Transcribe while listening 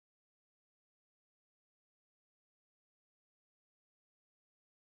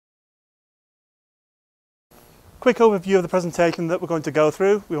quick overview of the presentation that we're going to go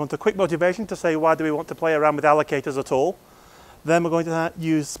through. We want a quick motivation to say why do we want to play around with allocators at all. Then we're going to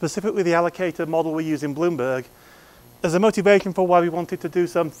use specifically the allocator model we use in Bloomberg as a motivation for why we wanted to do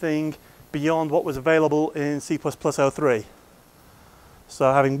something beyond what was available in C++03.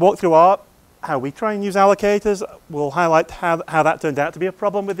 So having walked through how we try and use allocators, we'll highlight how that turned out to be a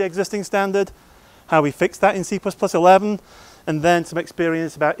problem with the existing standard, how we fixed that in C++11, and then some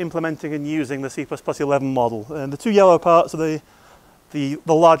experience about implementing and using the C++11 model. And the two yellow parts are the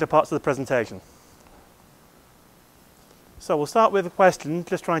larger parts of the presentation. So we'll start with a question,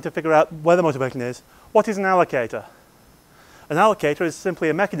 just trying to figure out where the motivation is. What is an allocator? An allocator is simply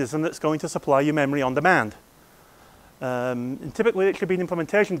a mechanism that's going to supply you memory on demand. And typically it should be an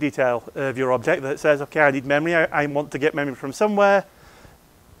implementation detail of your object that says, okay, I need memory, I want to get memory from somewhere.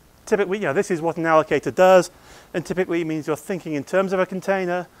 Typically, this is what an allocator does, and typically it means you're thinking in terms of a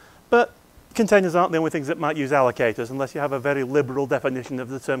container, but containers aren't the only things that might use allocators unless you have a very liberal definition of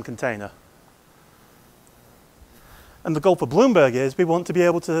the term container. And the goal for Bloomberg is we want to be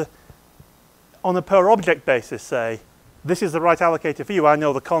able to, on a per object basis, say, this is the right allocator for you. I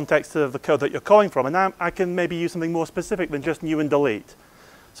know the context of the code that you're calling from, and now I can maybe use something more specific than just new and delete.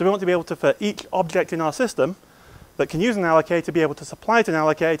 So we want to be able to, for each object in our system that can use an allocator, be able to supply it an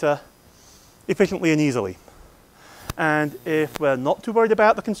allocator efficiently and easily. And if we're not too worried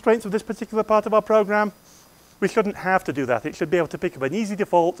about the constraints of this particular part of our program, we shouldn't have to do that. It should be able to pick up an easy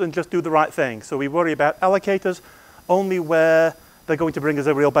default and just do the right thing. So we worry about allocators only where they're going to bring us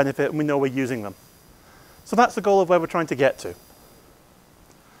a real benefit and we know we're using them. So that's the goal of where we're trying to get to.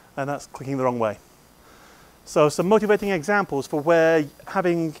 And that's clicking the wrong way. So some motivating examples for where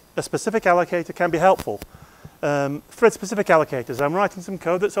having a specific allocator can be helpful. Thread-specific allocators. I'm writing some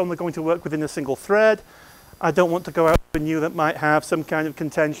code that's only going to work within a single thread. I don't want to go out to a new that might have some kind of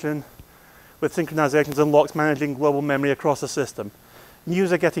contention with synchronizations and locks managing global memory across a system.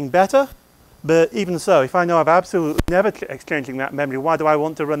 News are getting better, but even so, if I know I've absolutely never exchanging that memory, why do I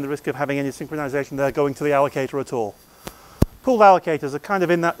want to run the risk of having any synchronization there going to the allocator at all? Pooled allocators are kind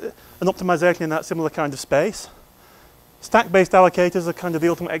of in that, an optimization in that similar kind of space. Stack-based allocators are kind of the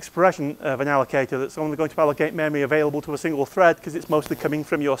ultimate expression of an allocator that's only going to allocate memory available to a single thread because it's mostly coming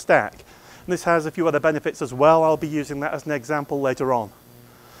from your stack. And this has a few other benefits as well. I'll be using that as an example later on.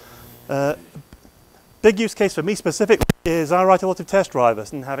 Big use case for me specifically is I write a lot of test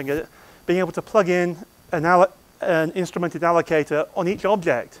drivers, and being able to plug in an instrumented allocator on each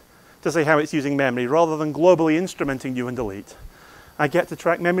object to say how it's using memory rather than globally instrumenting new and delete. I get to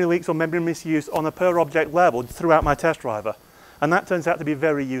track memory leaks or memory misuse on a per object level throughout my test driver, and that turns out to be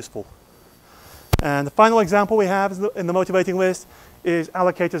very useful. And the final example we have in the motivating list is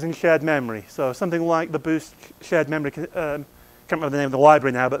allocators in shared memory. So something like the Boost shared memory, can't remember the name of the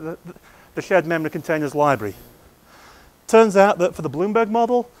library now, but the shared memory containers library. Turns out that for the Bloomberg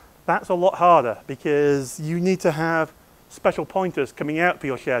model, that's a lot harder because you need to have special pointers coming out for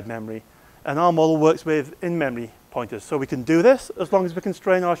your shared memory. And our model works with in-memory pointers. So we can do this as long as we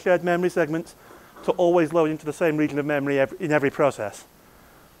constrain our shared memory segments to always load into the same region of memory in every process.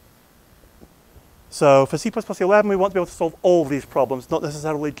 So for C++11, we want to be able to solve all of these problems, not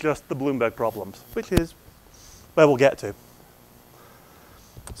necessarily just the Bloomberg problems, which is where we'll get to.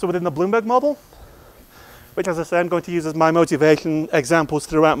 So within the Bloomberg model, which, as I say, I'm going to use as my motivation examples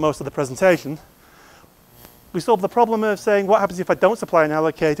throughout most of the presentation, we solve the problem of saying what happens if I don't supply an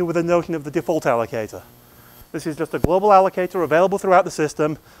allocator with a notion of the default allocator. This is just a global allocator available throughout the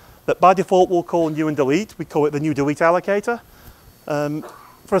system that by default we'll call new and delete. We call it the new delete allocator.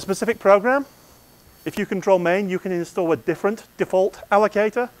 For a specific program, if you control main, you can install a different default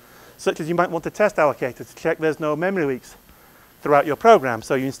allocator, such as you might want a test allocator to check there's no memory leaks throughout your program.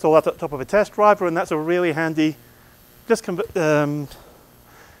 So you install that at the top of a test driver, and that's a really handy just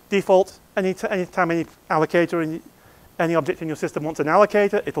default. Anytime any allocator in any object in your system wants an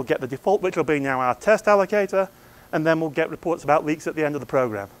allocator, it'll get the default, which will be now our test allocator, and then we'll get reports about leaks at the end of the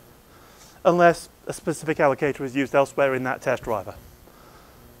program, unless a specific allocator is used elsewhere in that test driver.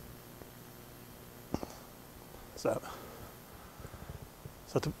 So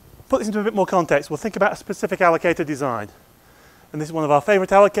to put this into a bit more context, we'll think about a specific allocator design. And this is one of our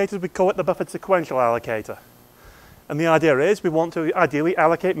favorite allocators. We call it the buffered sequential allocator. And the idea is we want to ideally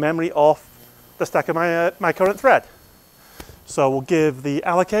allocate memory off the stack of my current thread. So we'll give the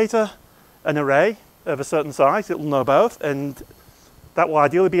allocator an array of a certain size. It will know both, and that will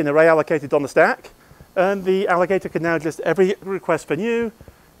ideally be an array allocated on the stack. And the allocator can now just, every request for new,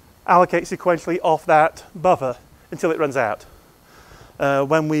 allocate sequentially off that buffer until it runs out.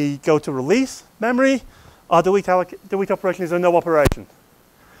 When we go to release memory, our delete operation is a no operation.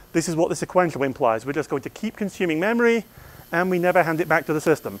 this is what the sequential implies. We're just going to keep consuming memory, and we never hand it back to the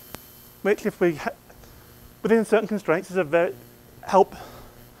system. Which, if we within certain constraints, is a very help.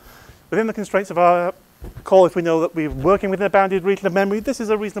 Within the constraints of our call, if we know that we're working within a bounded region of memory, this is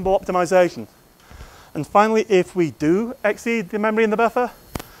a reasonable optimization. And finally, if we do exceed the memory in the buffer,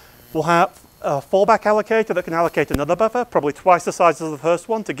 we'll have a fallback allocator that can allocate another buffer, probably twice the size of the first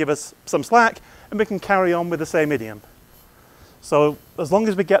one, to give us some slack, and we can carry on with the same idiom. So as long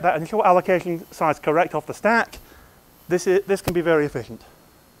as we get that initial allocation size correct off the stack, this can be very efficient.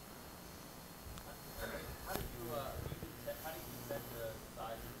 How do you set the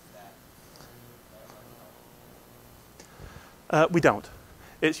size of the stack? We don't.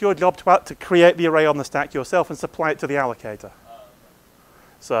 It's your job to create the array on the stack yourself and supply it to the allocator.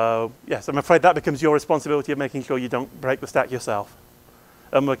 So yes, I'm afraid that becomes your responsibility of making sure you don't break the stack yourself,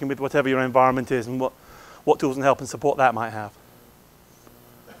 and working with whatever your environment is and what tools and help and support that might have.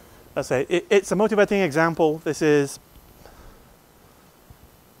 Let's say it's a motivating example. This is,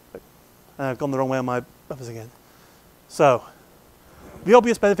 I've gone the wrong way on my buffers again. So the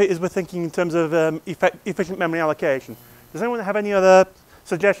obvious benefit is we're thinking in terms of efficient memory allocation. Does anyone have any other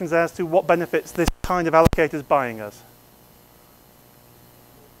suggestions as to what benefits this kind of allocator is buying us?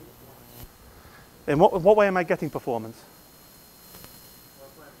 In what way am I getting performance?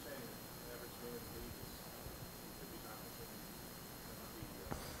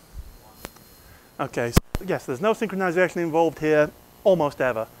 Okay, so yes, there's no synchronization involved here almost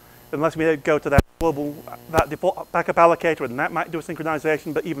ever, unless we go to that default backup allocator, and that might do a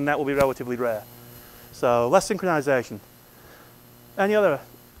synchronization, but even that will be relatively rare. So less synchronization. Any other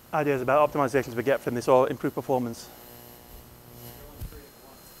ideas about optimizations we get from this or improved performance?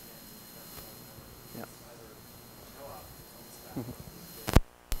 Yeah.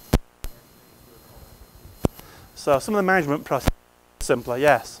 So some of the management process is simpler,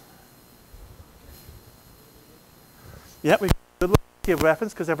 yes. Yeah, we've got a little of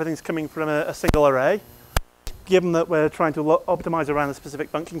reference because everything's coming from a single array. Given that we're trying to optimize around a specific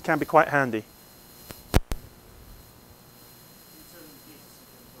function, can be quite handy.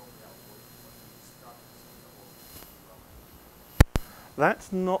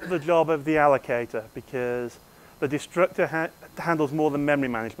 That's not the job of the allocator, because the destructor handles more than memory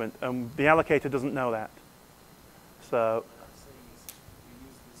management, and the allocator doesn't know that. So.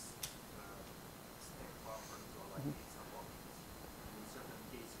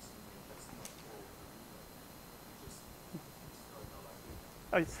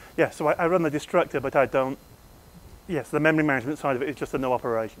 Yeah, so I run the destructor, but I don't. Yes, the memory management side of it is just a no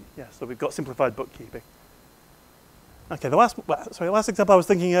operation. Yes, so we've got simplified bookkeeping. Okay, the last example I was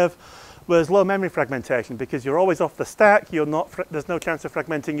thinking of was low memory fragmentation, because you're always off the stack. There's no chance of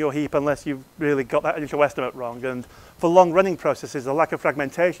fragmenting your heap unless you've really got that initial estimate wrong. And for long-running processes, the lack of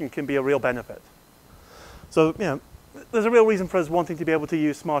fragmentation can be a real benefit. So, there's a real reason for us wanting to be able to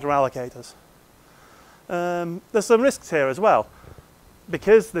use smarter allocators. There's some risks here as well.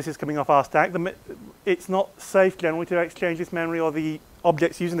 Because this is coming off our stack, it's not safe generally to exchange this memory or the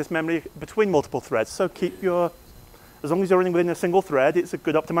objects using this memory between multiple threads. So as long as you're running within a single thread, it's a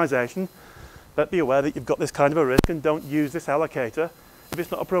good optimization. But be aware that you've got this kind of a risk, and don't use this allocator if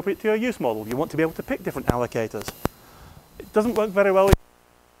it's not appropriate to your use model. You want to be able to pick different allocators. It doesn't work very well with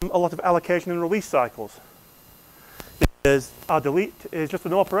a lot of allocation and release cycles, because our delete is just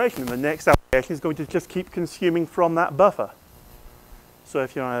an operation, and the next allocation is going to just keep consuming from that buffer. So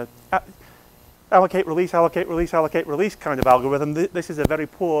if you're on a allocate, release, allocate, release, allocate, release kind of algorithm, this is a very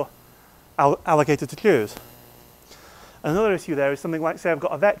poor allocator to choose. Another issue there is something like, say I've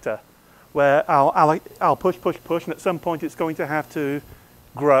got a vector where I'll push, push, push, and at some point it's going to have to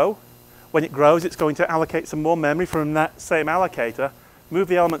grow. When it grows, it's going to allocate some more memory from that same allocator, move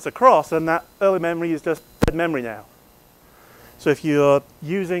the elements across, and that early memory is just dead memory now. So if you're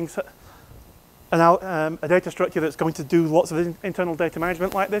using a data structure that's going to do lots of internal data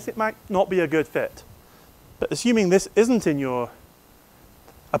management like this, it might not be a good fit. But assuming this isn't a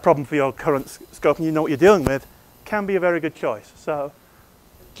problem for your current scope and you know what you're dealing with, can be a very good choice. So,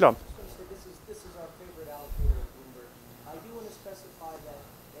 John. This is our favorite allocator at Bloomberg. I do want to specify that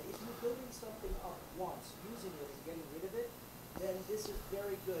if you're building something up once, using it and getting rid of it, then this is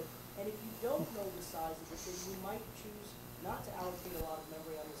very good. And if you don't know the size of it, then you might choose not to allocate a lot of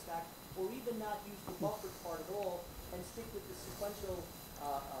memory on the stack, or even not use the buffered part at all, and stick with the sequential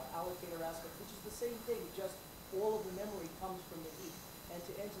allocator aspect, which is the same thing, just all of the memory comes from the heap. And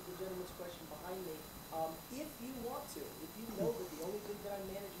to answer the gentleman's question behind me, if you want to, if you know that the only thing that I'm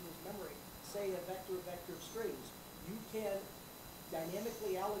managing is memory, say a vector of strings, you can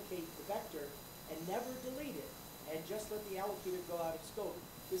dynamically allocate the vector and never delete it, and just let the allocator go out of scope.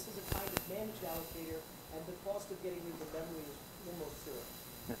 This is a kind of managed allocator, and the cost of getting rid of the memory is almost zero.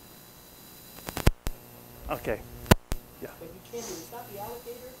 Okay. Yeah. But you can't do it. It's not the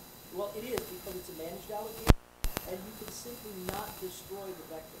allocator. Well, it is because it's a managed allocator, and you can simply not destroy the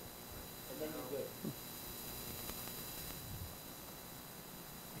vector, and then you're good.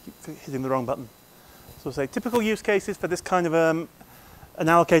 I keep hitting the wrong button. So say typical use cases for this kind of an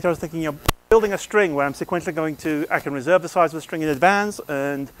allocator. I was thinking, building a string where I'm sequentially I can reserve the size of the string in advance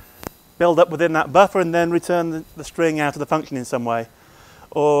and build up within that buffer and then return the string out of the function in some way.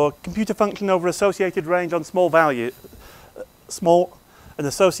 Or computer function over associated range on small and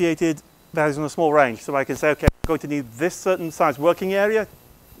associated values on a small range. So I can say, okay, I'm going to need this certain size working area,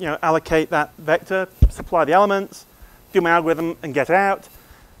 allocate that vector, supply the elements, do my algorithm and get out.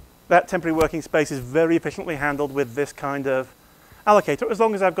 That temporary working space is very efficiently handled with this kind of allocator, as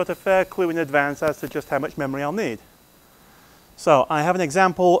long as I've got a fair clue in advance as to just how much memory I'll need. So I have an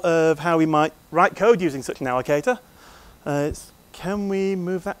example of how we might write code using such an allocator. Can we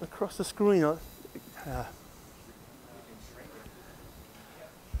move that across the screen?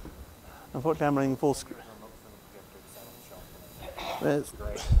 Unfortunately, I'm running full screen.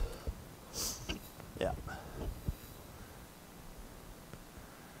 Yeah.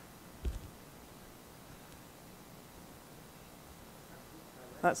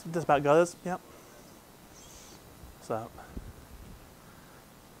 That's just about got us. Yep. So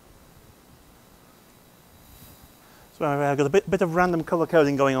I've got a bit of random color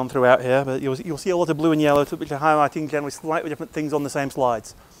coding going on throughout here, but you'll see a lot of blue and yellow, which are highlighting generally slightly different things on the same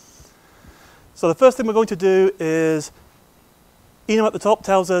slides. So the first thing we're going to do is, enum at the top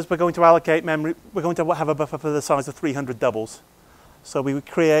tells us we're going to allocate memory. We're going to have a buffer for the size of 300 doubles. So we would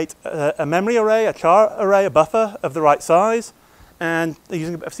create a memory array, a char array, a buffer of the right size, and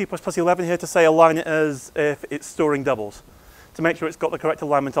using C++11 here to say align it as if it's storing doubles, to make sure it's got the correct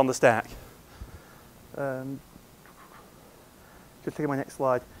alignment on the stack. Just take my next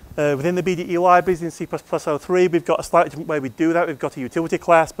slide. Within the BDE libraries in C++03, we've got a slightly different way we do that. We've got a utility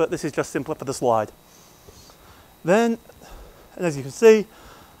class, but this is just simpler for the slide. Then, and as you can see,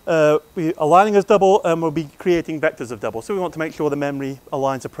 we're aligning as double, and we'll be creating vectors of double. So we want to make sure the memory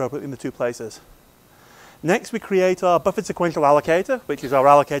aligns appropriately in the two places. Next, we create our buffered sequential allocator, which is our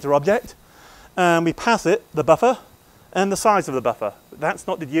allocator object. And we pass it the buffer and the size of the buffer. That's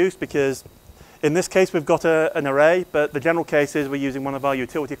not deduced because in this case, we've got an array, but the general case is we're using one of our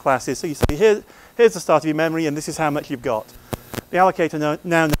utility classes. So you see, here's the start of your memory, and this is how much you've got. The allocator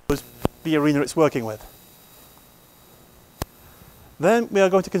now knows the arena it's working with. Then we are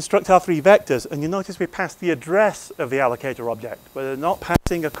going to construct our three vectors, and you notice we pass the address of the allocator object. We're not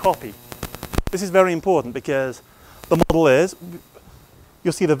passing a copy. This is very important because the model is,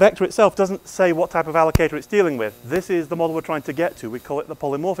 you'll see the vector itself doesn't say what type of allocator it's dealing with. This is the model we're trying to get to. We call it the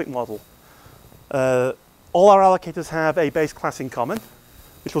polymorphic model. All our allocators have a base class in common,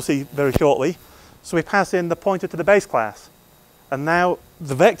 which we'll see very shortly. So we pass in the pointer to the base class. And now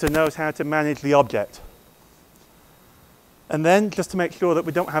the vector knows how to manage the object. And then, just to make sure that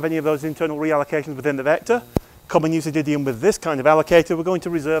we don't have any of those internal reallocations within the vector, common usage idiom with this kind of allocator, we're going to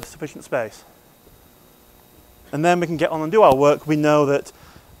reserve sufficient space. And then we can get on and do our work. We know that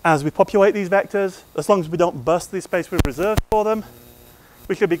as we populate these vectors, as long as we don't bust the space we've reserved for them,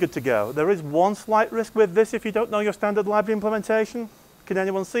 we should be good to go. There is one slight risk with this if you don't know your standard library implementation. Can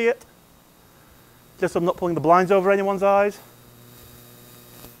anyone see it? Just so I'm not pulling the blinds over anyone's eyes.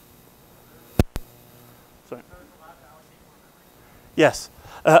 Sorry. Yes.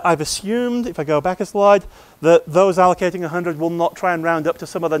 I've assumed, if I go back a slide, that those allocating 100 will not try and round up to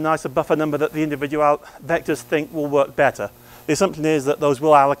some other nicer buffer number that the individual vectors think will work better. The assumption is that those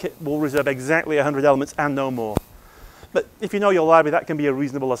will reserve exactly 100 elements and no more. But if you know your library, that can be a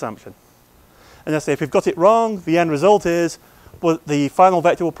reasonable assumption. And let's say if we've got it wrong, the end result is, well, the final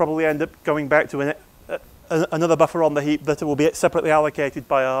vector will probably end up going back to another buffer on the heap that will be separately allocated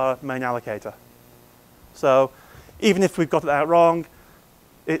by our main allocator. So even if we've got that wrong,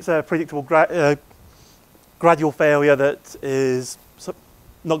 it's a predictable gradual failure that is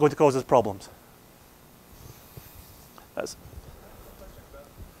not going to cause us problems. That's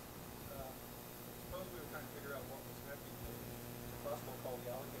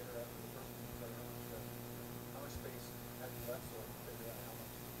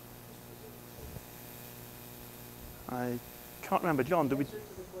I can't remember, John, did we? The answer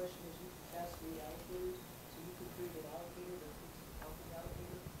to the question is you can test the allocators, so you can create an allocator that thinks it's a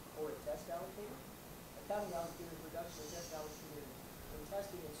counting allocator or a test allocator. A counting allocator is reduction, a test allocator is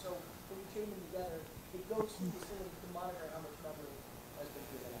testing, and so when you chain them together, it goes through the facility to monitor how much memory has been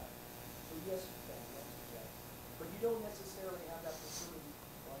given out. So yes, you can, but you don't necessarily have that facility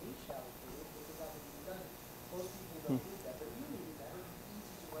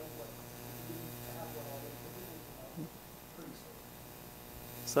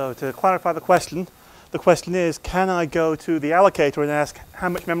So to clarify the question is, can I go to the allocator and ask how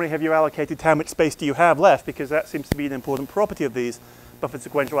much memory have you allocated, how much space do you have left, because that seems to be an important property of these buffered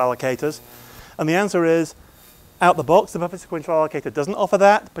sequential allocators. And the answer is, out the box, the buffered sequential allocator doesn't offer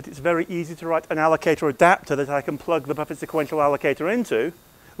that, but it's very easy to write an allocator adapter that I can plug the buffered sequential allocator into,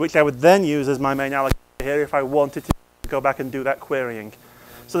 which I would then use as my main allocator here if I wanted to go back and do that querying.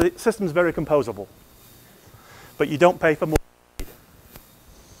 So the system's very composable, but you don't pay for more.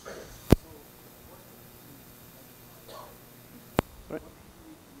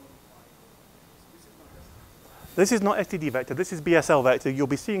 This is not STD vector, this is BSL vector. You'll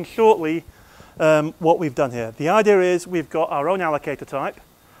be seeing shortly what we've done here. The idea is we've got our own allocator type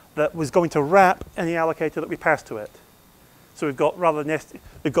that was going to wrap any allocator that we pass to it. So we've got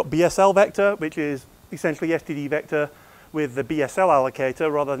we've got BSL vector, which is essentially STD vector with the BSL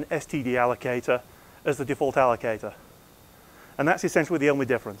allocator rather than STD allocator as the default allocator. And that's essentially the only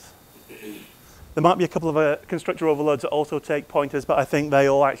difference. There might be a couple of constructor overloads that also take pointers, but I think they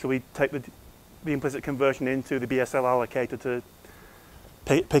all actually take the implicit conversion into the BSL allocator to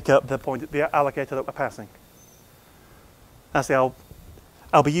pick up the allocator that we're passing. Actually,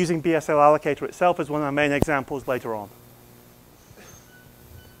 I'll be using BSL allocator itself as one of our main examples later on.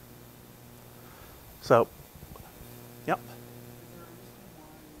 So, yep.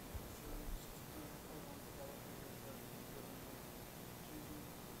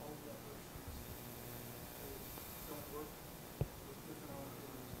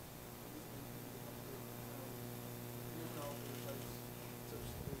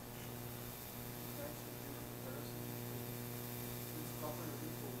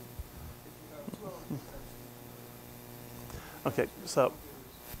 Okay, so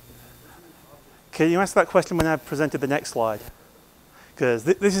can you ask that question when I've presented the next slide? Because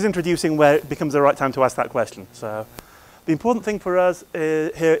this is introducing where it becomes the right time to ask that question. So the important thing for us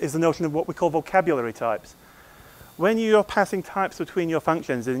here is the notion of what we call vocabulary types. When you're passing types between your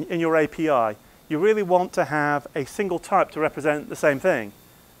functions in your API, you really want to have a single type to represent the same thing.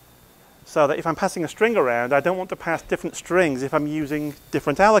 So that if I'm passing a string around, I don't want to pass different strings if I'm using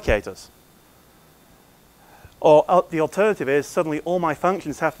different allocators. Or the alternative is suddenly all my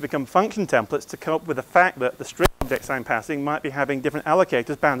functions have to become function templates to come up with the fact that the string objects I'm passing might be having different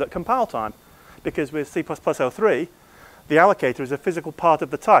allocators bound at compile time. Because with C++03, the allocator is a physical part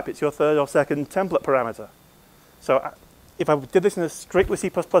of the type. It's your third or second template parameter. So if I did this in a strictly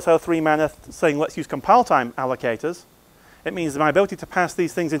C++03 manner saying let's use compile time allocators, it means that my ability to pass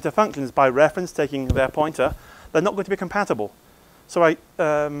these things into functions by reference, taking their pointer, they're not going to be compatible. So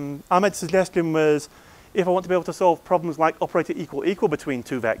Ahmed's suggestion was, if I want to be able to solve problems like operator equal equal between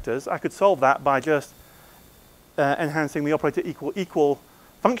two vectors, I could solve that by just enhancing the operator equal equal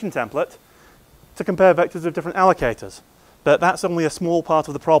function template to compare vectors of different allocators. But that's only a small part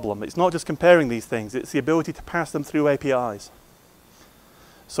of the problem. It's not just comparing these things, it's the ability to pass them through APIs.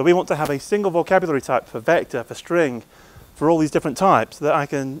 So we want to have a single vocabulary type for vector, for string, for all these different types that I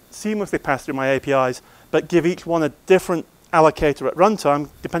can seamlessly pass through my APIs, but give each one a different allocator at runtime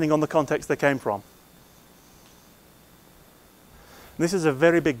depending on the context they came from. This is a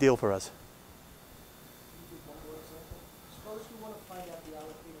very big deal for us. Suppose you want to find out the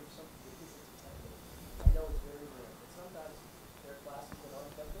allocator of something that isn't a template. I know it's very rare, but sometimes there are classes that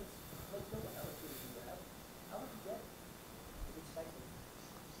aren't templates. Let's know what allocator you have. How would you get it? If it's template.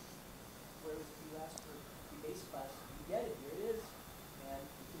 Whereas if you ask for the base class, you get it, here it is, and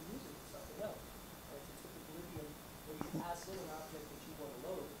you can use it for something else. Right? It's a typical idiom where you pass in an object that you want to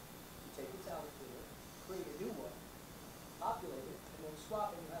load, you take its allocator, create a new one, populate it, and then swap,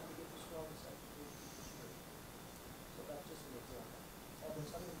 and you have to get the strongest execution for string. So that's just an example. And then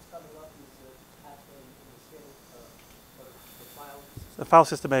something that's coming up is in the standard the file system. The file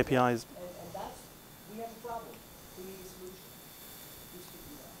system APIs. And that's, we have a problem. We need a solution. This could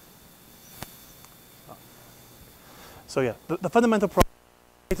do that. So yeah, the fundamental problem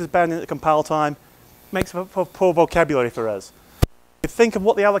is bound at compile time makes for poor vocabulary for us. If you think of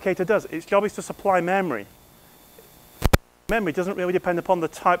what the allocator does, its job is to supply memory. Memory doesn't really depend upon the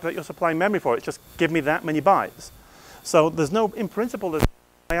type that you're supplying memory for. It's just give me that many bytes. So there's no, in principle, my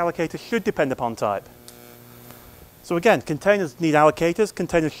allocator should depend upon type. So again, containers need allocators.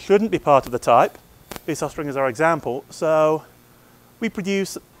 Containers shouldn't be part of the type. string is our example. So we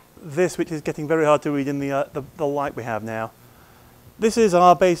produce this, which is getting very hard to read in the light we have now. This is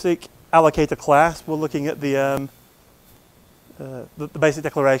our basic allocator class. We're looking at the basic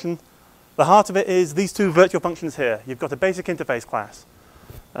declaration. The heart of it is these two virtual functions here. You've got a basic interface class,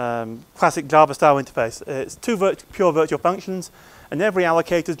 classic Java style interface. It's two pure virtual functions, and every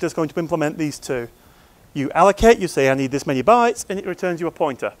allocator is just going to implement these two. You allocate, you say I need this many bytes, and it returns you a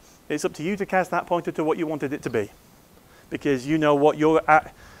pointer. It's up to you to cast that pointer to what you wanted it to be, because you know what you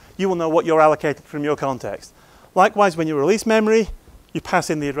will know what you're allocated from your context. Likewise, when you release memory, you pass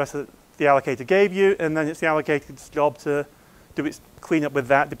in the address that the allocator gave you, and then it's the allocator's job to do its cleanup with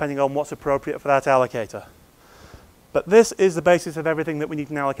that, depending on what's appropriate for that allocator. But this is the basis of everything that we need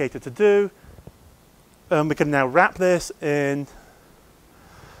an allocator to do. We can now wrap this in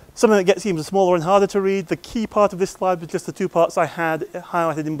something that gets even smaller and harder to read. The key part of this slide was just the two parts I had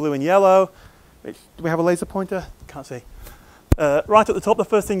highlighted in blue and yellow. Do we have a laser pointer? Can't see. Right at the top, the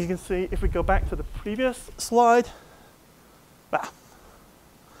first thing you can see, if we go back to the previous slide,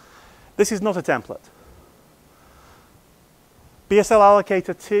 this is not a template. BSL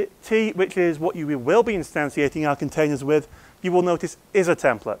allocator T, which is what you will be instantiating our containers with, you will notice is a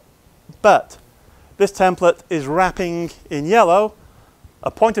template. But this template is wrapping in yellow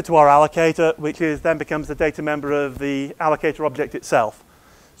a pointer to our allocator, which is then becomes the data member of the allocator object itself.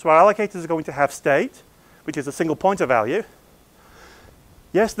 So our allocators are going to have state, which is a single pointer value.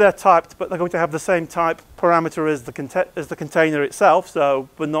 Yes, they're typed, but they're going to have the same type parameter as the container itself, so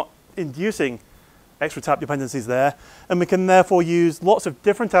we're not inducing extra type dependencies there. And we can therefore use lots of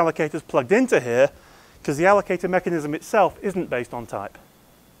different allocators plugged into here, because the allocator mechanism itself isn't based on type.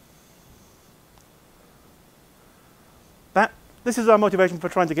 This is our motivation for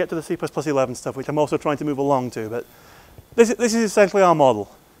trying to get to the C++11 stuff, which I'm also trying to move along to. But this is essentially our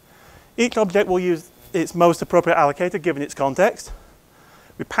model. Each object will use its most appropriate allocator given its context.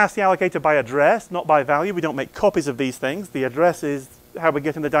 We pass the allocator by address, not by value. We don't make copies of these things. The address is how we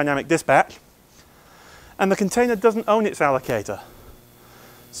get in the dynamic dispatch. And the container doesn't own its allocator.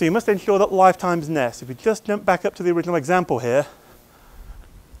 So you must ensure that lifetime's nest. If we just jump back up to the original example here,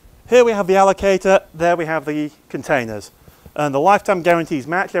 here we have the allocator, there we have the containers. And the lifetime guarantees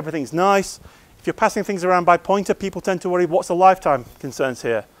match, everything's nice. If you're passing things around by pointer, people tend to worry, what's the lifetime concerns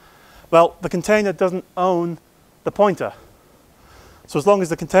here? Well, the container doesn't own the pointer. So as long as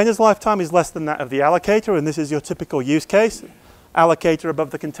the container's lifetime is less than that of the allocator, and this is your typical use case, allocator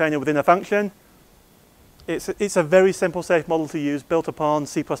above the container within a function, it's a very simple, safe model to use, built upon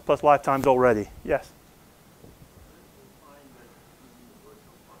C++ lifetimes already. Yes?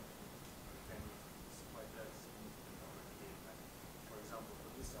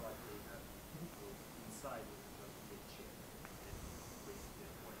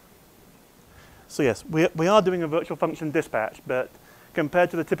 So yes, we are doing a virtual function dispatch, but compared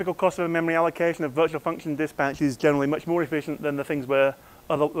to the typical cost of a memory allocation, a virtual function dispatch is generally much more efficient than the things we're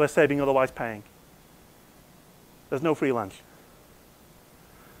saving otherwise paying. There's no free lunch.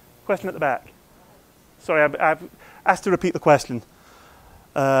 Question at the back. Sorry, I've asked to repeat the question.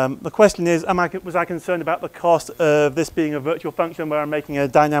 The question is, was I concerned about the cost of this being a virtual function where I'm making a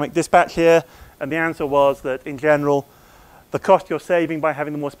dynamic dispatch here? And the answer was that in general, the cost you're saving by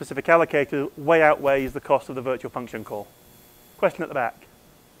having the more specific allocator way outweighs the cost of the virtual function call. Question at the back.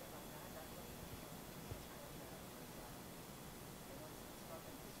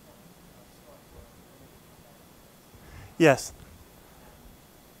 Yes.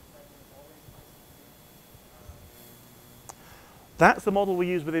 That's the model we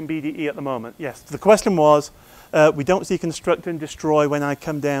use within BDE at the moment. Yes. The question was, we don't see construct and destroy when I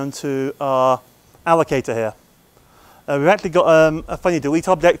come down to our allocator here. We've actually got a funny delete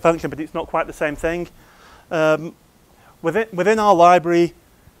object function, but it's not quite the same thing. Within our library,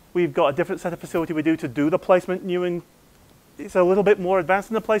 we've got a different set of facility we do to do the placement new, and it's a little bit more advanced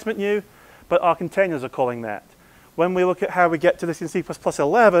than the placement new, but our containers are calling that. When we look at how we get to this in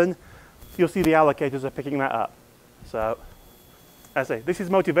C++11, you'll see the allocators are picking that up. So, as I say, this is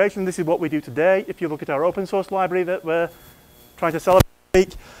motivation. This is what we do today. If you look at our open source library that we're trying to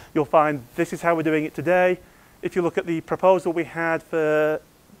celebrate, you'll find this is how we're doing it today. If you look at the proposal we had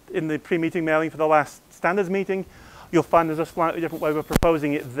in the pre-meeting mailing for the last standards meeting, you'll find there's a slightly different way we're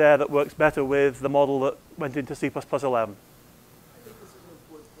proposing it there that works better with the model that went into C++11. I think this is an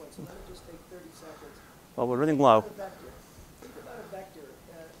important point, so let me just take 30 seconds. Well, we're running low. Think about a vector.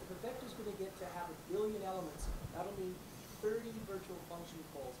 If a vector is going to get to have 1 billion elements, that'll mean 30 virtual function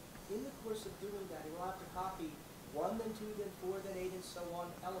calls. In the course of doing that, it will have to copy 1, then 2, then 4, then 8, and so on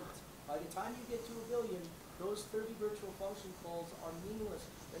elements. By the time you get to 1 billion, those 30 virtual function calls are meaningless.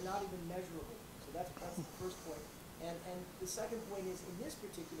 They're not even measurable. So that's the first point. And the second point is, in this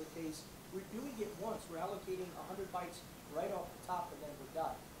particular case, we're doing it once. We're allocating 100 bytes right off the top, and then we're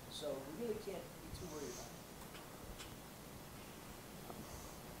done. So we really can't be too worried about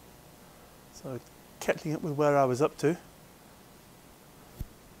it. So catching up with where I was up to.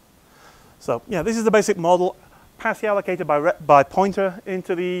 So yeah, this is the basic model. Pass the allocator by pointer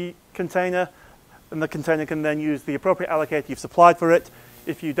into the container. and the container can then use the appropriate allocator you've supplied for it.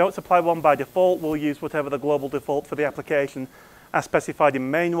 If you don't supply one by default, we'll use whatever the global default for the application as specified in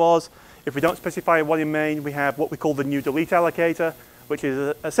main was. If we don't specify one in main, we have what we call the new delete allocator, which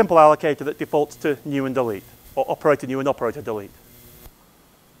is a simple allocator that defaults to new and delete, or operator new and operator delete.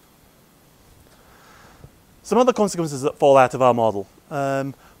 Some other consequences that fall out of our model.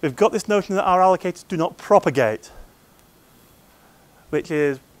 We've got this notion that our allocators do not propagate, which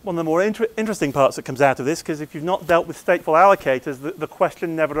is one of the more interesting parts that comes out of this, because if you've not dealt with stateful allocators, the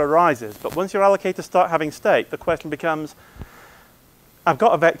question never arises. But once your allocators start having state, the question becomes, I've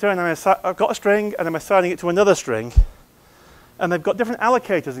got a vector, and I've got a string, and I'm assigning it to another string, and they've got different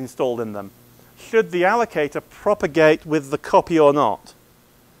allocators installed in them. Should the allocator propagate with the copy or not?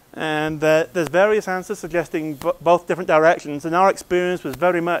 And there's various answers suggesting both different directions, and our experience was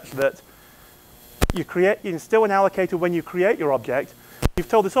very much that you instill an allocator when you create your object. You've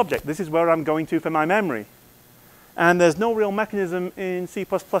told this object, this is where I'm going to for my memory. And there's no real mechanism in C++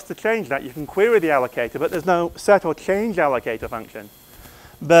 to change that. You can query the allocator, but there's no set or change allocator function.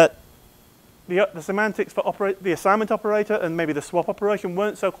 But the semantics for the assignment operator and maybe the swap operation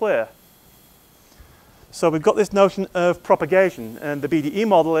weren't so clear. So we've got this notion of propagation, and the BDE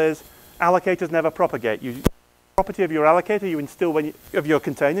model is allocators never propagate. The property of your allocator you instill of your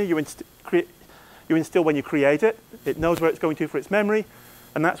container, you instill when you create it. It knows where it's going to for its memory,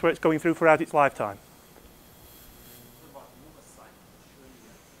 and that's where it's going through throughout its lifetime.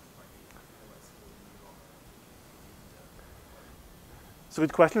 So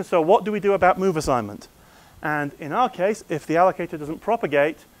good question. So what do we do about move assignment? And in our case, if the allocator doesn't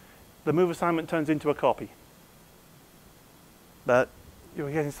propagate, the move assignment turns into a copy. But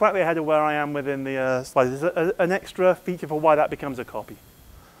you're getting slightly ahead of where I am within the slide. There's an extra feature for why that becomes a copy.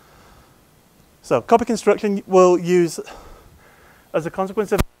 So copy construction will use, as a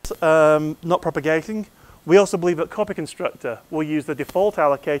consequence of not propagating, we also believe that copy constructor will use the default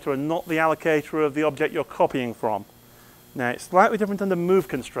allocator and not the allocator of the object you're copying from. Now, it's slightly different under move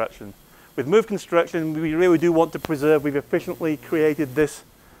construction. With move construction, we really do want to preserve we've efficiently created this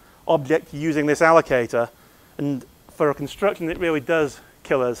object using this allocator, and for a construction it really does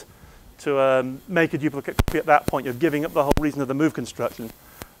kill us to make a duplicate copy at that point. You're giving up the whole reason of the move construction.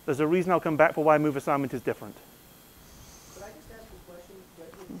 There's a reason I'll come back for why move assignment is different. Could I just ask a question?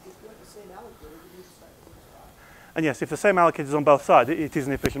 If you have the same allocator, you need to start with this guy. And yes, if the same allocator is on both sides, it is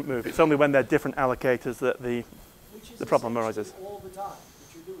an efficient move. It's only when they're different allocators that the problem arises. All the time that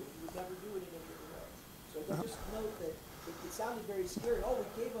you're doing. You would never do it in a different way. So just note that it sounded very scary. Oh, we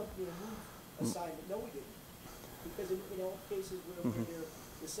gave up the move assignment. No, we didn't. Because in all cases where they're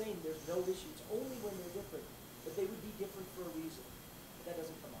the same, there's no issue. It's only when they're different. But they would be different for a reason. But that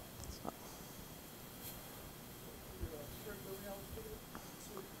doesn't come up.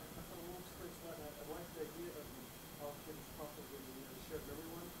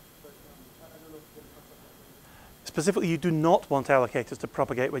 Specifically, you do not want allocators to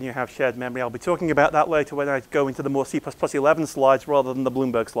propagate when you have shared memory. I'll be talking about that later when I go into the more C++ 11 slides rather than the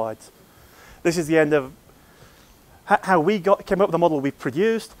Bloomberg slides. This is the end of how we came up with the model we've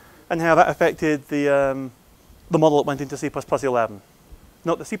produced and how that affected the model that went into C++ 11.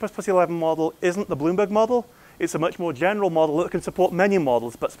 Note, the C++ 11 model isn't the Bloomberg model. It's a much more general model that can support many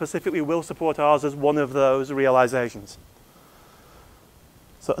models, but specifically will support ours as one of those realizations.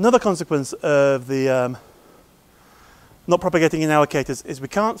 So another consequence of the not propagating in allocators is we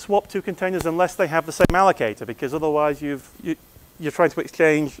can't swap two containers unless they have the same allocator, because otherwise you're trying to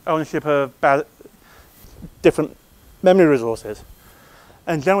exchange ownership of different memory resources.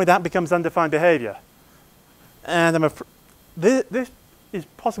 And generally that becomes undefined behavior. And this is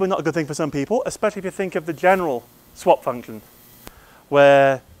possibly not a good thing for some people, especially if you think of the general swap function,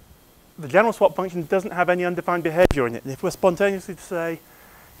 where the general swap function doesn't have any undefined behavior in it. And if we're spontaneously to say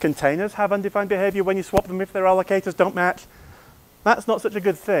containers have undefined behavior when you swap them if their allocators don't match, that's not such a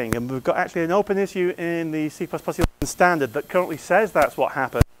good thing. And we've got actually an open issue in the C++ 11 standard that currently says that's what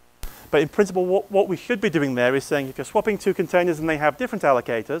happens. But in principle, what we should be doing there is saying if you're swapping two containers and they have different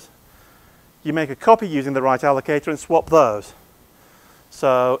allocators, you make a copy using the right allocator and swap those.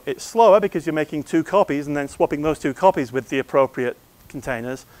 So it's slower because you're making two copies and then swapping those two copies with the appropriate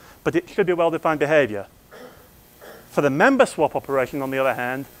containers, but it should be well-defined behavior. For the member swap operation, on the other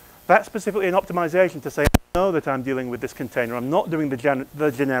hand, that's specifically an optimization to say, I know that I'm dealing with this container. I'm not doing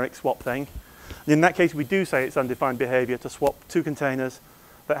the generic swap thing. And in that case, we do say it's undefined behavior to swap two containers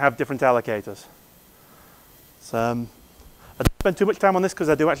that have different allocators. So I don't spend too much time on this because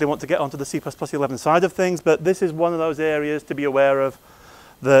I do actually want to get onto the C++ 11 side of things, but this is one of those areas to be aware of,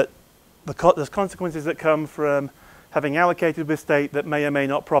 that there's consequences that come from having allocated with state that may or may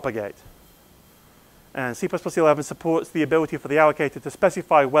not propagate. And C++11 supports the ability for the allocator to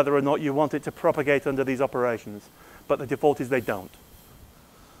specify whether or not you want it to propagate under these operations. But the default is they don't.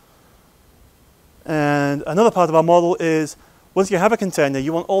 And another part of our model is, once you have a container,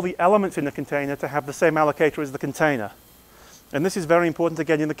 you want all the elements in the container to have the same allocator as the container. And this is very important,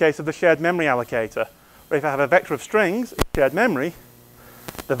 again, in the case of the shared memory allocator, where if I have a vector of strings in shared memory,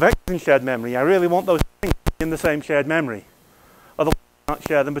 the vectors in shared memory, I really want those strings in the same shared memory. Otherwise, I can't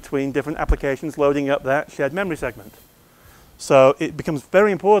share them between different applications loading up that shared memory segment. So it becomes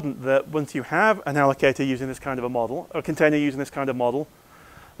very important that once you have an allocator using this kind of a model, or a container using this kind of model,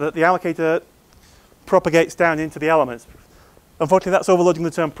 that the allocator propagates down into the elements. Unfortunately, that's overloading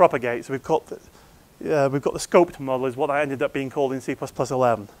the term propagate, so we've got the scoped model is what that ended up being called in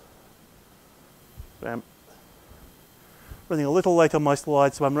C++11. Running a little late on my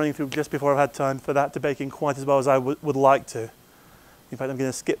slides, so I'm running through just before I've had time for that to bake in quite as well as I would like to. In fact, I'm going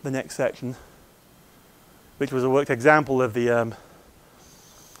to skip the next section, which was a worked example of the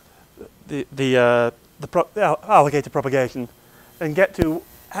allocator propagation, and get to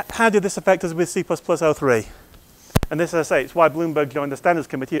how did this affect us with C++03. And this, as I say, it's why Bloomberg joined the standards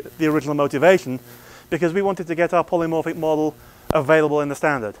committee, the original motivation, because we wanted to get our polymorphic model available in the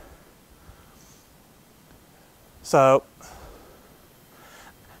standard. So,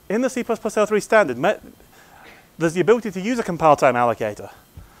 in the C++03 standard, there's the ability to use a compile time allocator,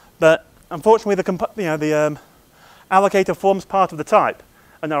 but unfortunately, the allocator forms part of the type.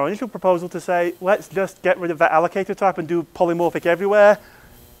 And our initial proposal to say, let's just get rid of that allocator type and do polymorphic everywhere,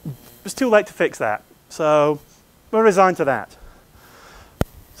 it's too late to fix that. So we're resigned to that.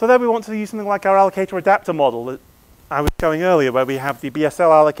 So then we want to use something like our allocator adapter model that I was showing earlier, where we have the BSL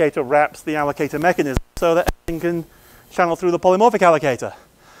allocator wraps the allocator mechanism so that everything can channel through the polymorphic allocator.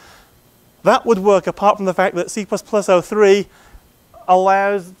 That would work apart from the fact that C++03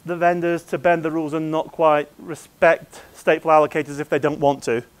 allows the vendors to bend the rules and not quite respect stateful allocators if they don't want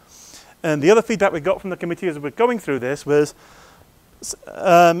to. And the other feedback we got from the committee as we're going through this was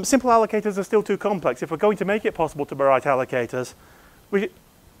simple allocators are still too complex. If we're going to make it possible to write allocators,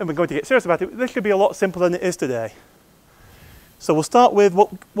 and we're going to get serious about it, this should be a lot simpler than it is today. So we'll start with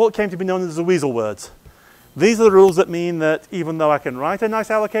what came to be known as the weasel words. These are the rules that mean that even though I can write a nice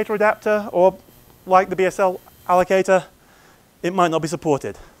allocator adapter, or like the BSL allocator, it might not be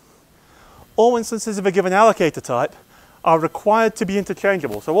supported. All instances of a given allocator type are required to be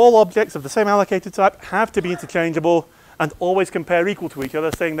interchangeable. So all objects of the same allocator type have to be interchangeable and always compare equal to each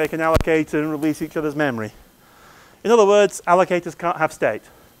other, saying they can allocate and release each other's memory. In other words, allocators can't have state,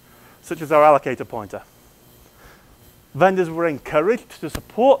 such as our allocator pointer. Vendors were encouraged to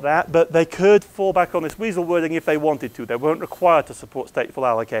support that, but they could fall back on this weasel wording if they wanted to. They weren't required to support stateful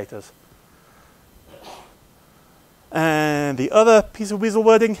allocators. And the other piece of weasel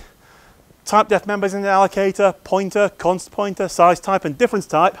wording, type def members in the allocator, pointer, const pointer, size type, and difference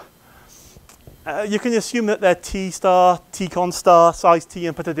type. You can assume that they're t star, t const star, size t,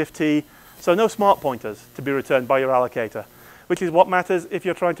 and diff t. So no smart pointers to be returned by your allocator, which is what matters if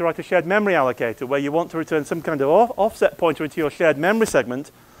you're trying to write a shared memory allocator, where you want to return some kind of offset pointer into your shared memory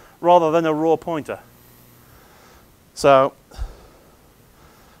segment rather than a raw pointer. So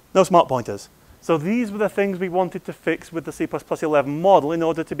no smart pointers. So these were the things we wanted to fix with the C++11 model in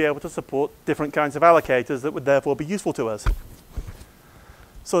order to be able to support different kinds of allocators that would therefore be useful to us.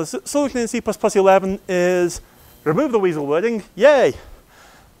 So the solution in C++11 is remove the weasel wording, yay!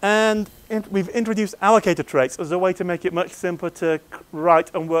 And we've introduced allocator traits as a way to make it much simpler to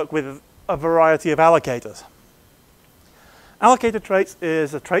write and work with a variety of allocators. Allocator traits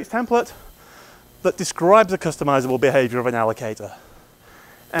is a traits template that describes the customizable behavior of an allocator.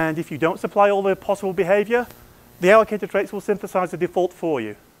 And if you don't supply all the possible behavior, the allocator traits will synthesize the default for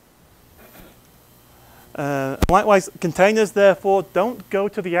you. Likewise, containers, therefore, don't go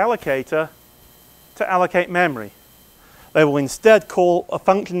to the allocator to allocate memory. They will instead call a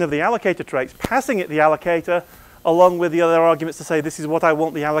function of the allocator traits, passing it the allocator, along with the other arguments to say, this is what I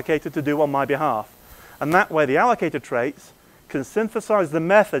want the allocator to do on my behalf. And that way, the allocator traits can synthesize the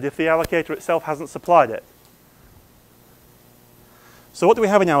method if the allocator itself hasn't supplied it. So what do we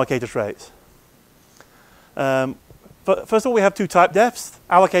have in allocator traits? First of all, we have two type defs.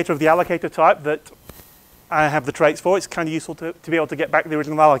 Allocator of the allocator type that I have the traits for. It's kind of useful to be able to get back the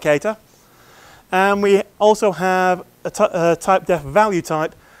original allocator. And we also have a type def value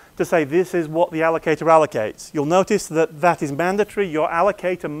type to say this is what the allocator allocates. You'll notice that that is mandatory. Your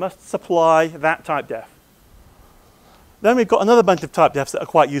allocator must supply that type def. Then we've got another bunch of type defs that are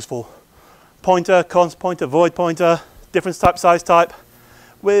quite useful. Pointer, const pointer, void pointer, difference type, size type,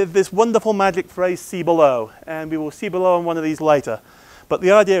 with this wonderful magic phrase see below. And we will see below on one of these later. But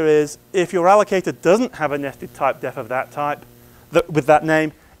the idea is, if your allocator doesn't have a nested type def of that type, with that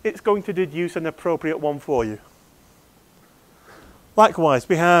name, it's going to deduce an appropriate one for you. Likewise,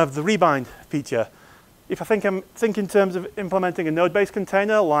 we have the rebind feature. If I think in terms of implementing a node-based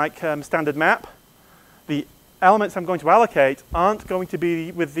container like standard map, the elements I'm going to allocate aren't going to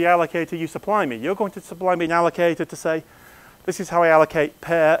be with the allocator you supply me. You're going to supply me an allocator to say, this is how I allocate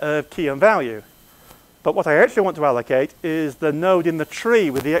pair of key and value. But what I actually want to allocate is the node in the tree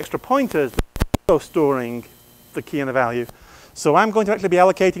with the extra pointers storing the key and the value. So I'm going to actually be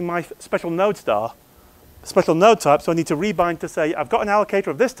allocating my special node type, so I need to rebind to say, I've got an allocator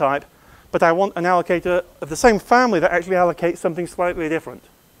of this type, but I want an allocator of the same family that actually allocates something slightly different.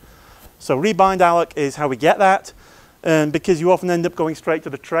 So rebind alloc is how we get that. And because you often end up going straight to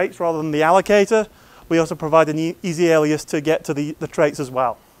the traits rather than the allocator, we also provide an easy alias to get to the traits as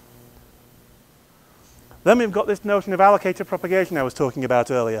well. Then we've got this notion of allocator propagation I was talking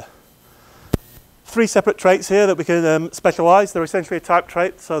about earlier. 3 separate traits here that we can specialize. They're essentially a type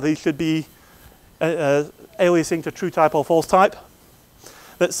trait, so these should be aliasing to true type or false type.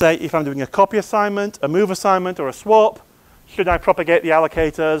 Let's say if I'm doing a copy assignment, a move assignment, or a swap, should I propagate the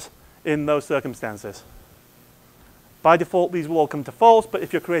allocators in those circumstances? By default, these will all come to false, but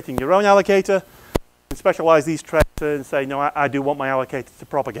if you're creating your own allocator, you can specialize these traits and say, no, I do want my allocator to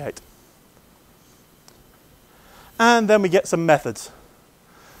propagate. And then we get some methods.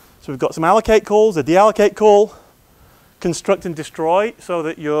 So we've got some allocate calls, a deallocate call, construct and destroy, so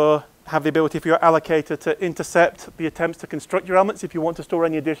that you have the ability for your allocator to intercept the attempts to construct your elements if you want to store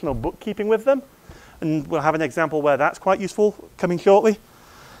any additional bookkeeping with them. And we'll have an example where that's quite useful coming shortly.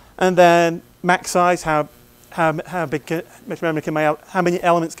 And then max size, how many elements can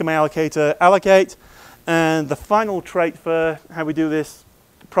my allocator allocate? And the final trait for how we do this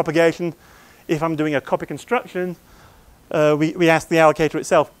propagation, if I'm doing a copy construction, we ask the allocator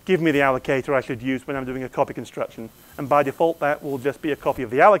itself, give me the allocator I should use when I'm doing a copy construction. And by default, that will just be a copy of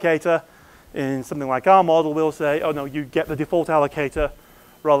the allocator. In something like our model, we'll say, oh no, you get the default allocator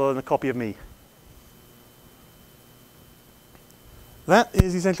rather than a copy of me. That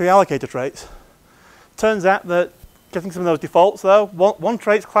is essentially allocator traits. Turns out that getting some of those defaults though, one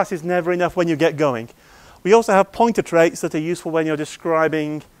traits class is never enough when you get going. We also have pointer traits that are useful when you're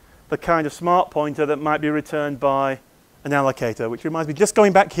describing the kind of smart pointer that might be returned by an allocator, which reminds me, just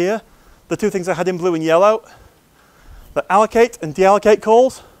going back here, the 2 things I had in blue and yellow, the allocate and deallocate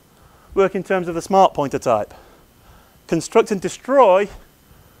calls work in terms of the smart pointer type. Construct and destroy,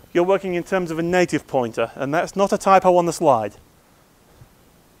 you're working in terms of a native pointer, and that's not a typo on the slide.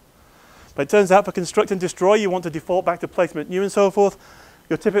 But it turns out for construct and destroy, you want to default back to placement new and so forth.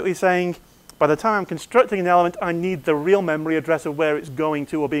 You're typically saying, by the time I'm constructing an element, I need the real memory address of where it's going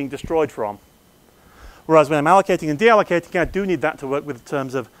to or being destroyed from. Whereas when I'm allocating and deallocating, I do need that to work with in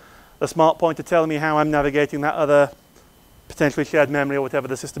terms of a smart pointer telling me how I'm navigating that other potentially shared memory or whatever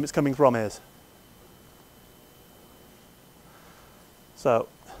the system it's coming from is. So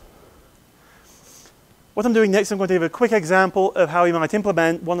what I'm doing next, I'm going to give a quick example of how you might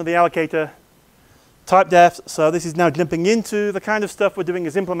implement one of the allocator type defs. So this is now jumping into the kind of stuff we're doing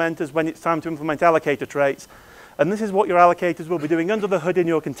as implementers when it's time to implement allocator traits. And this is what your allocators will be doing under the hood in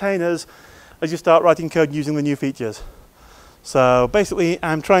your containers as you start writing code using the new features. So basically,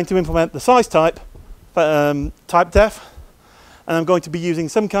 I'm trying to implement the size type def, and I'm going to be using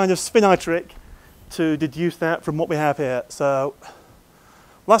some kind of spin-eye trick to deduce that from what we have here. So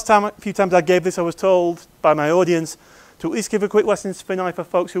last time, a few times I gave this, I was told by my audience to at least give a quick lesson in spin-eye for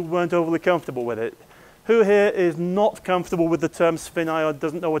folks who weren't overly comfortable with it. Who here is not comfortable with the term spin-eye or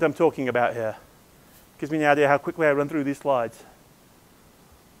doesn't know what I'm talking about here? Gives me an idea how quickly I run through these slides.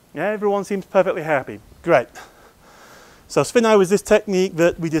 Yeah, everyone seems perfectly happy. Great. So spin-eye was this technique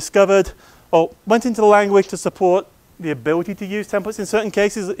that we discovered, or went into the language to support the ability to use templates in certain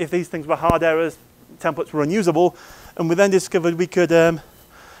cases. If these things were hard errors, templates were unusable. And we then discovered we could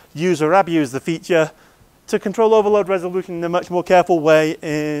use or abuse the feature to control overload resolution in a much more careful way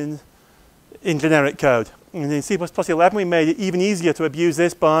in generic code. And in C++11, we made it even easier to abuse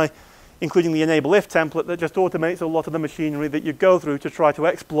this by including the enable if template that just automates a lot of the machinery that you go through to try to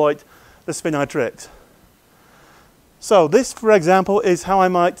exploit the spin-eye tricks. So this, for example, is how I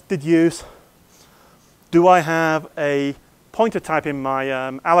might deduce, do I have a pointer type in my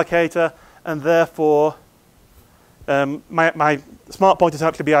allocator, and therefore my smart pointer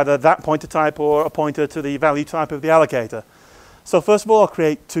type should be either that pointer type or a pointer to the value type of the allocator. So first of all, I'll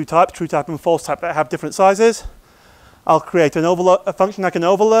create 2 types, true type and false type, that have different sizes. I'll create a function I can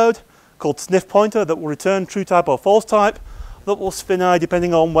overload called sniff pointer that will return true type or false type that will spin-eye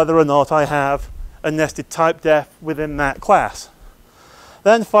depending on whether or not I have a nested type def within that class.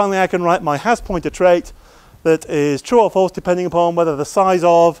 Then finally I can write my has pointer trait that is true or false depending upon whether the size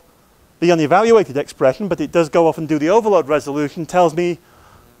of the unevaluated expression, but it does go off and do the overload resolution, tells me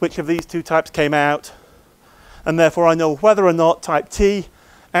which of these two types came out, and therefore I know whether or not type T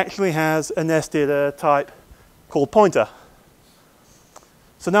actually has a nested type called pointer.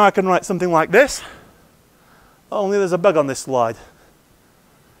 So now I can write something like this, only there's a bug on this slide.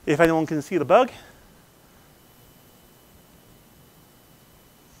 If anyone can see the bug.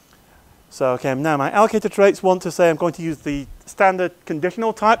 So okay, now my allocator traits want to say I'm going to use the standard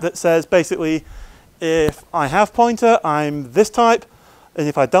conditional type that says basically if I have pointer, I'm this type, and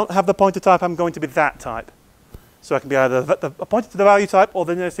if I don't have the pointer type, I'm going to be that type. So I can be either a pointer to the value type or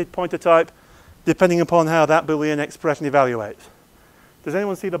the nested pointer type, depending upon how that Boolean expression evaluates. Does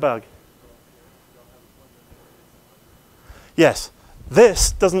anyone see the bug? Yes,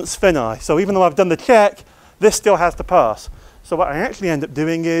 this doesn't spin-I. So even though I've done the check, this still has to pass. So what I actually end up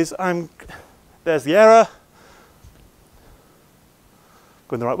doing is there's the error.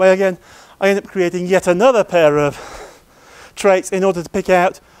 Going the right way again. I end up creating yet another pair of traits in order to pick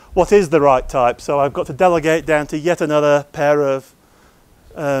out what is the right type. So I've got to delegate down to yet another pair of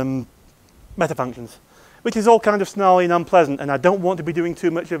meta functions, which is all kind of snarly and unpleasant, and I don't want to be doing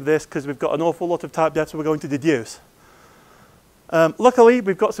too much of this because we've got an awful lot of type defs we're going to deduce. Luckily,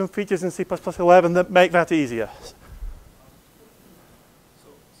 we've got some features in C++11 that make that easier.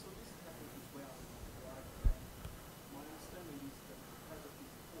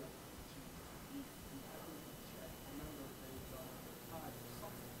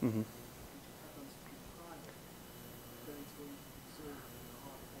 Mm-hmm.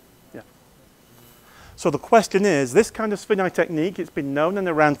 Yeah. So the question is, this kind of spin-I technique, it's been known and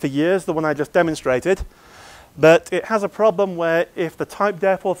around for years, the one I just demonstrated, but it has a problem where if the type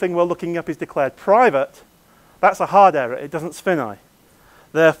def or thing we're looking up is declared private, that's a hard error, it doesn't spin-I.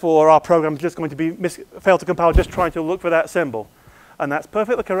 Therefore, our program is just going to be fail to compile just trying to look for that symbol. And that's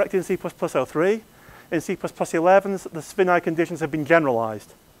perfectly correct in C++03. In C++11, the spin-I conditions have been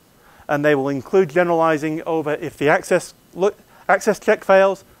generalized. And they will include generalizing over if the access check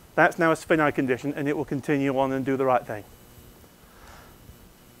fails, that's now a spin-I condition, and it will continue on and do the right thing.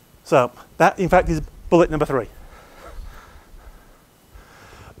 So that, in fact, is bullet number 3.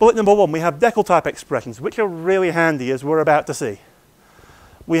 Bullet number 1, we have decal type expressions, which are really handy, as we're about to see.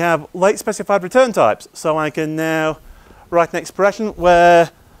 We have late specified return types, so I can now write an expression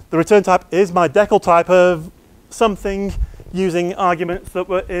where the return type is my decal type of something using arguments that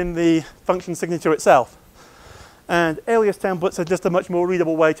were in the function signature itself. And alias templates are just a much more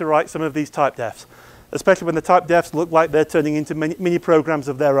readable way to write some of these type defs, especially when the type defs look like they're turning into mini programs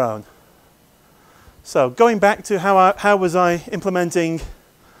of their own. So going back to how was I implementing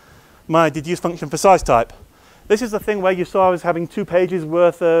my deduce function for size type. This is the thing where you saw I was having 2 pages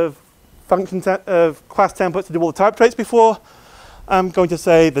worth of of class templates to do all the type traits before. I'm going to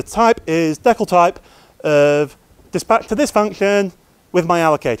say the type is decal type of dispatch to this function with my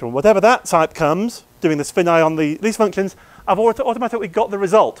allocator. And whatever that type comes, doing the spin-I on these functions, I've automatically got the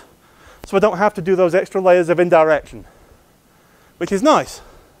result. So I don't have to do those extra layers of indirection, which is nice.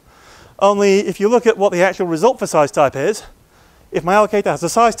 Only if you look at what the actual result for size type is, if my allocator has a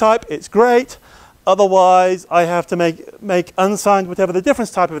size type, it's great. Otherwise, I have to make unsigned whatever the difference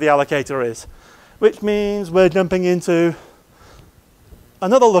type of the allocator is, which means we're jumping into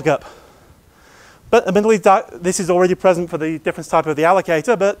another lookup. But admittedly, this is already present for the difference type of the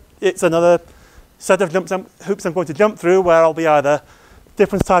allocator, but it's another set of hoops I'm going to jump through where I'll be either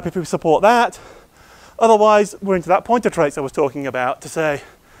difference type if we support that. Otherwise, we're into that pointer traits I was talking about to say,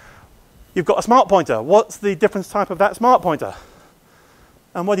 you've got a smart pointer. What's the difference type of that smart pointer?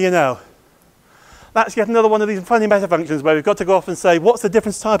 And what do you know? That's yet another one of these funny meta functions where we've got to go off and say, what's the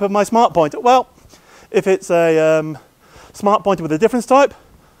difference type of my smart pointer? Well, if it's a smart pointer with a difference type,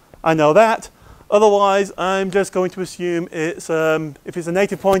 I know that. Otherwise, I'm just going to assume it's, if it's a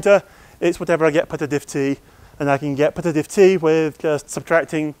native pointer, it's whatever I get put a diff t, and I can get put a diff t with just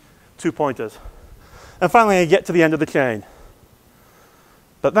subtracting 2 pointers. And finally, I get to the end of the chain.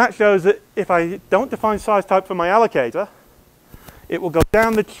 But that shows that if I don't define size type for my allocator, it will go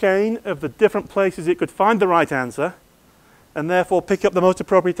down the chain of the different places it could find the right answer, and therefore pick up the most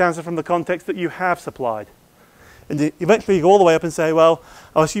appropriate answer from the context that you have supplied. And eventually you go all the way up and say, well,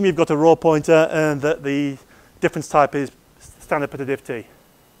 I'll assume you've got a raw pointer and that the difference type is standard put a diff t.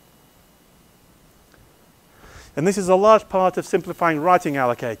 And this is a large part of simplifying writing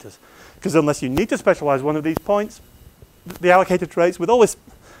allocators, because unless you need to specialize one of these points, the allocator traits with all this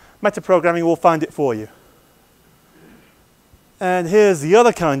metaprogramming will find it for you. And here's the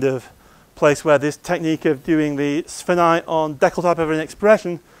other kind of place where this technique of doing the sphinai on decal type of an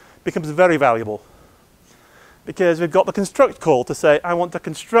expression becomes very valuable. Because we've got the construct call to say, I want to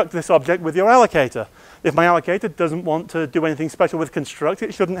construct this object with your allocator. If my allocator doesn't want to do anything special with construct,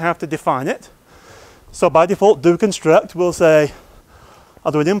 it shouldn't have to define it. So by default, do construct will say,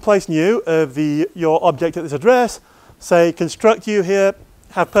 I'll do an in-place new of your object at this address, say construct you here,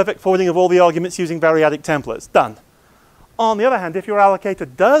 have perfect forwarding of all the arguments using variadic templates. Done. On the other hand, if your allocator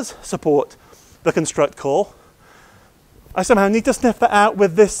does support the construct call, I somehow need to sniff that out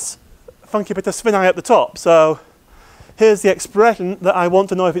with this funky bit of sphinai at the top. So here's the expression that I want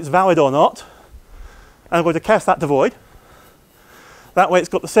to know if it's valid or not. I'm going to cast that to void. That way it's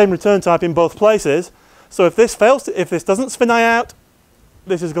got the same return type in both places. So if this fails, if this doesn't sphinai out,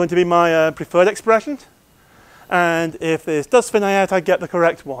 this is going to be my preferred expression. And if this does sphinai out, I get the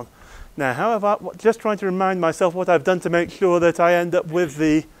correct one. Now, however, just trying to remind myself what I've done to make sure that I end up with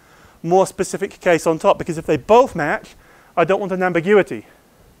the more specific case on top, because if they both match, I don't want an ambiguity.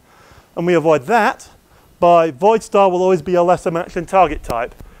 And we avoid that by void star will always be a lesser match than target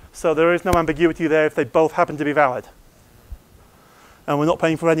type. So there is no ambiguity there if they both happen to be valid. And we're not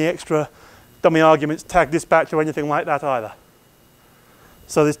paying for any extra dummy arguments, tag dispatch or anything like that either.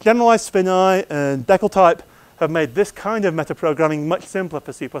 So this generalized sphinai and decal type have made this kind of metaprogramming much simpler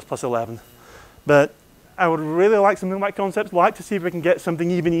for C++11. But I would really like something like concepts like to see if we can get something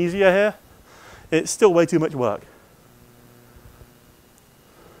even easier here. It's still way too much work.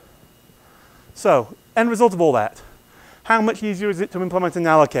 So, end result of all that. How much easier is it to implement an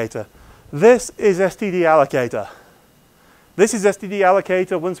allocator? This is std allocator. This is std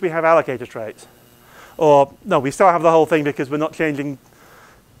allocator once we have allocator traits. Or, no, we still have the whole thing because we're not changing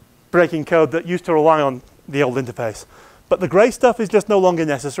breaking code that used to rely on the old interface. But the grey stuff is just no longer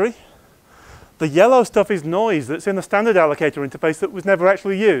necessary. The yellow stuff is noise that's in the standard allocator interface that was never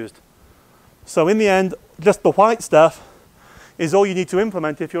actually used. So in the end, just the white stuff is all you need to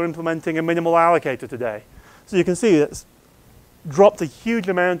implement if you're implementing a minimal allocator today. So you can see it's dropped a huge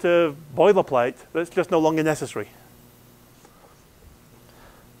amount of boilerplate that's just no longer necessary.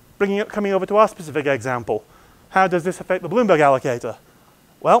 Coming over to our specific example, how does this affect the Bloomberg allocator?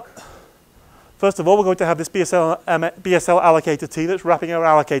 Well, first of all, we're going to have this BSL allocator T that's wrapping our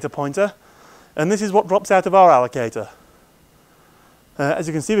allocator pointer. And this is what drops out of our allocator. As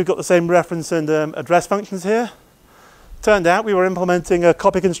you can see, we've got the same reference and address functions here. Turned out we were implementing a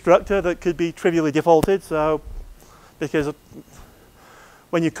copy constructor that could be trivially defaulted. So, because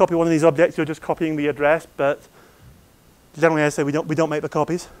when you copy one of these objects, you're just copying the address. But generally, I say we don't make the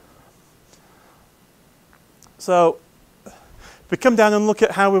copies. So, if we come down and look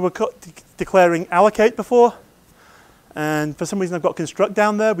at how we were declaring allocate before, and for some reason I've got construct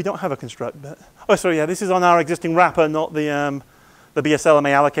down there. We don't have a construct. But, oh, sorry, yeah, this is on our existing wrapper, not the BSLMA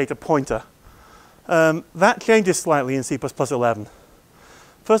allocator pointer. That changes slightly in C++11.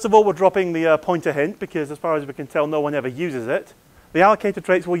 First of all, we're dropping the pointer hint because as far as we can tell, no one ever uses it. The allocator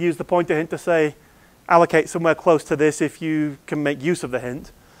traits will use the pointer hint to say, allocate somewhere close to this if you can make use of the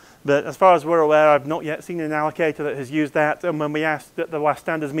hint. But as far as we're aware, I've not yet seen an allocator that has used that. And when we asked at the last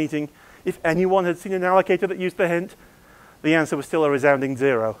standards meeting if anyone had seen an allocator that used the hint, the answer was still a resounding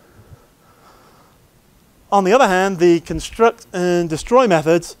 0. On the other hand, the construct and destroy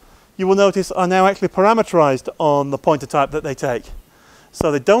methods, you will notice, are now actually parameterized on the pointer type that they take.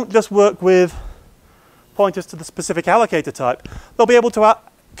 So they don't just work with pointers to the specific allocator type. They'll be able to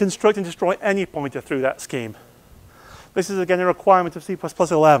construct and destroy any pointer through that scheme. This is again a requirement of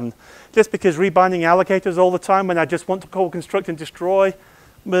C++11. Just because rebinding allocators all the time when I just want to call construct and destroy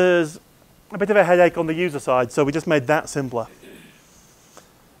was a bit of a headache on the user side, so we just made that simpler.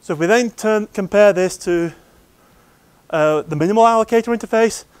 So if we then compare this to the minimal allocator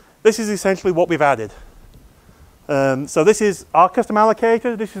interface, this is essentially what we've added. So this is our custom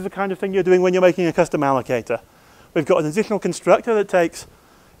allocator. This is the kind of thing you're doing when you're making a custom allocator. We've got an additional constructor that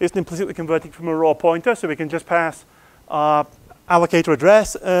it's implicitly converted from a raw pointer, so we can just pass our allocator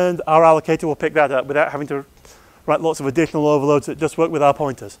address and our allocator will pick that up without having to write lots of additional overloads that just work with our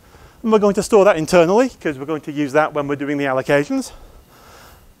pointers. And we're going to store that internally because we're going to use that when we're doing the allocations.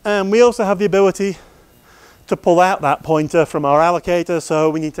 And we also have the ability to pull out that pointer from our allocator, so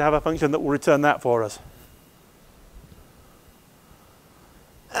we need to have a function that will return that for us.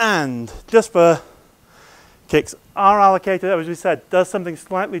 And just for kicks, our allocator, as we said, does something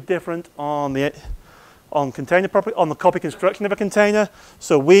slightly different on the copy construction of a container.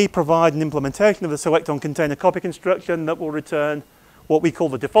 So we provide an implementation of the select on container copy construction that will return what we call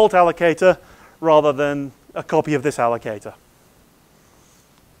the default allocator rather than a copy of this allocator.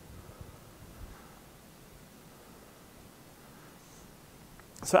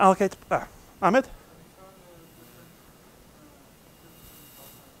 So allocate, Ahmed?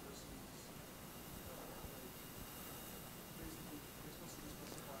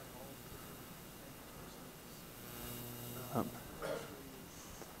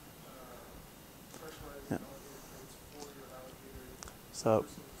 Yeah. So,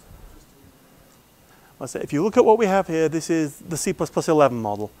 let's say if you look at what we have here, this is the C++11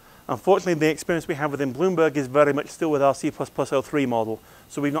 model. Unfortunately, the experience we have within Bloomberg is very much still with our C++03 model.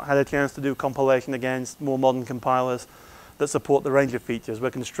 So we've not had a chance to do compilation against more modern compilers that support the range of features.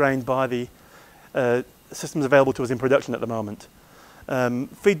 We're constrained by the systems available to us in production at the moment.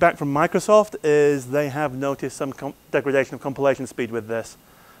 Feedback from Microsoft is they have noticed some degradation of compilation speed with this.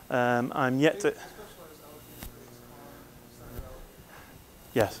 I'm yet to...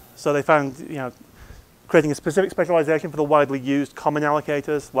 Yes, so they found, creating a specific specialization for the widely used common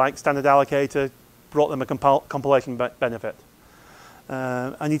allocators, like standard allocator, brought them a compilation benefit.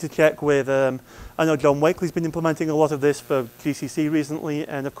 I need to check with, I know John Wakely's been implementing a lot of this for GCC recently,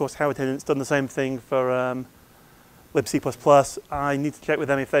 and of course Howard Hinnant's done the same thing for libc++. I need to check with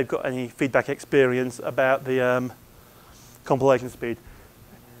them if they've got any feedback experience about the compilation speed.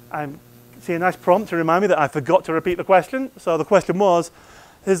 I see a nice prompt to remind me that I forgot to repeat the question. So the question was,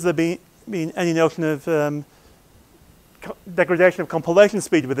 has there been any notion of degradation of compilation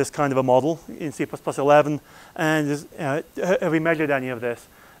speed with this kind of a model in C++11, and have we measured any of this?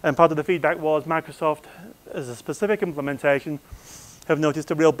 And part of the feedback was Microsoft, as a specific implementation, have noticed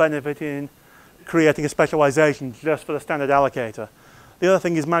a real benefit in creating a specialization just for the standard allocator. The other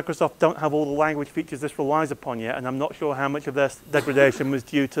thing is Microsoft don't have all the language features this relies upon yet, and I'm not sure how much of this degradation was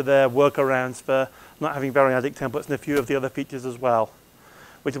due to their workarounds for not having variadic templates and a few of the other features as well,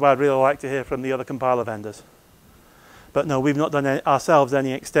 which is why I'd really like to hear from the other compiler vendors. But no, we've not done ourselves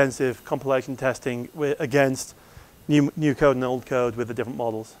any extensive compilation testing against new code and old code with the different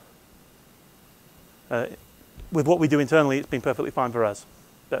models. With what we do internally, it's been perfectly fine for us.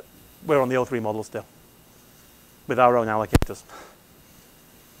 But we're on the O3 model still, with our own allocators.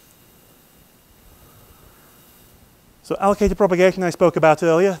 So allocator propagation I spoke about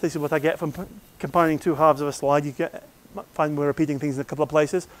earlier. This is what I get from combining two halves of a slide. You find we're repeating things in a couple of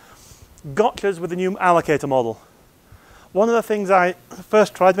places. Gotchas with the new allocator model. One of the things I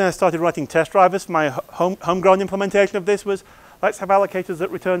first tried when I started writing test drivers for my homegrown implementation of this was, let's have allocators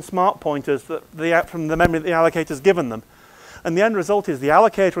that return smart pointers from the memory that the allocator's given them. And the end result is the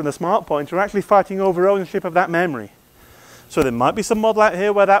allocator and the smart pointer are actually fighting over ownership of that memory. So there might be some model out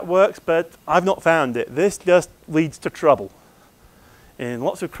here where that works, but I've not found it. This just leads to trouble in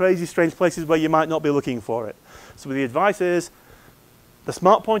lots of crazy, strange places where you might not be looking for it. So the advice is, the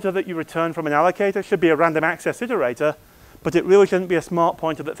smart pointer that you return from an allocator should be a random access iterator, but it really shouldn't be a smart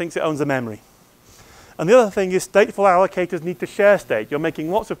pointer that thinks it owns a memory. And the other thing is stateful allocators need to share state. You're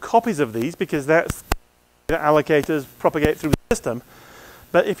making lots of copies of these because that's the allocators propagate through the system.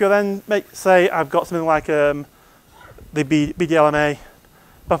 But if you then say I've got something like the BDLMA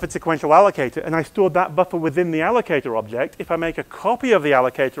buffered sequential allocator, and I stored that buffer within the allocator object, if I make a copy of the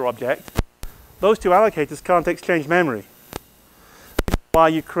allocator object, those two allocators can't exchange memory. Why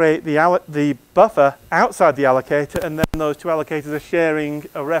you create the buffer outside the allocator, and then those two allocators are sharing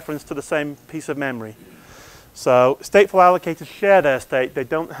a reference to the same piece of memory. So stateful allocators share their state. They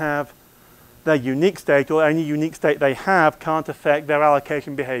don't have their unique state, or any unique state they have can't affect their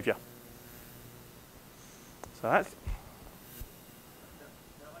allocation behavior. So that's...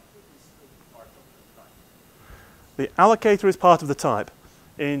 The allocator is part of the type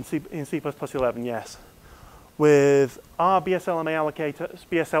in C++11, yes. With our BSL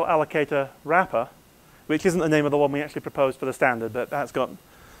allocator wrapper, which isn't the name of the one we actually proposed for the standard, but that's got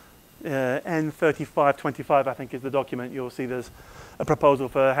N3525, I think is the document. You'll see there's a proposal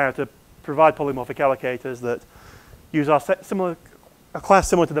for how to provide polymorphic allocators that use a class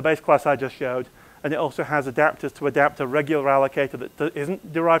similar to the base class I just showed, and it also has adapters to adapt a regular allocator that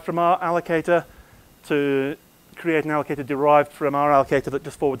isn't derived from our allocator to create an allocator derived from our allocator that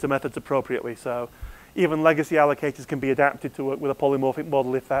just forwards the methods appropriately. So even legacy allocators can be adapted to work with a polymorphic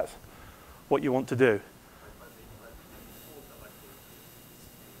model if that's what you want to do.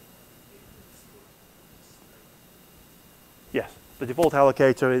 Yes, the default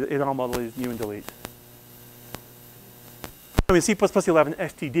allocator in our model is new and delete. I mean, C++11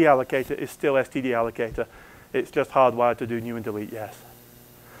 std allocator is still std allocator. It's just hardwired to do new and delete, yes.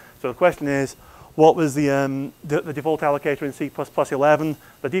 So the question is, what was the default allocator in C++11?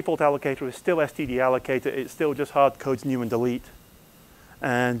 The default allocator is still std allocator. It still just hard codes new and delete.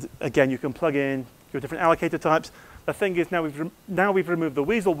 And again, you can plug in your different allocator types. The thing is, now we've removed the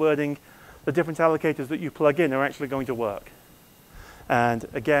weasel wording. The different allocators that you plug in are actually going to work. And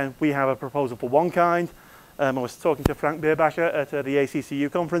again, we have a proposal for one kind. I was talking to Frank Beerbacher at the ACCU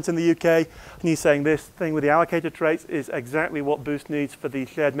conference in the UK, and he's saying this thing with the allocator traits is exactly what Boost needs for the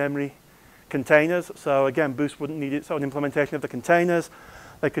shared memory containers. So again, Boost wouldn't need its own implementation of the containers.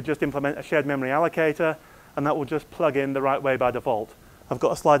 They could just implement a shared memory allocator, and that will just plug in the right way by default. I've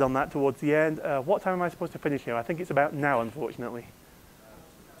got a slide on that towards the end. What time am I supposed to finish here? I think it's about now, unfortunately.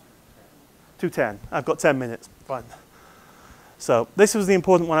 2:10. I've got 10 minutes. Fine. So this was the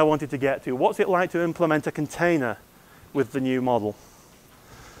important one I wanted to get to. What's it like to implement a container with the new model?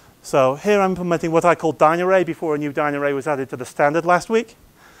 So here I'm implementing what I call DynaArray before a new DynaArray was added to the standard last week.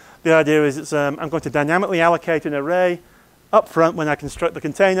 The idea is I'm going to dynamically allocate an array up front when I construct the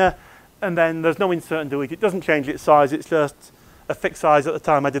container, and then there's no insert and delete. It doesn't change its size. It's just a fixed size at the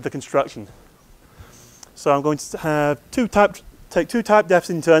time I did the construction. So I'm going to have take two type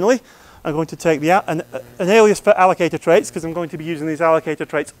defs internally. I'm going to take an alias for allocator traits, because I'm going to be using these allocator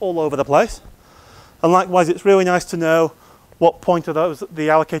traits all over the place. And likewise, it's really nice to know what pointer the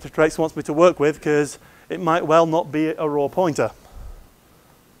allocator traits wants me to work with, because it might well not be a raw pointer.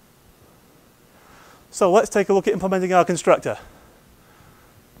 So let's take a look at implementing our constructor.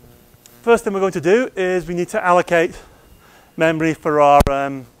 First thing we're going to do is we need to allocate memory for our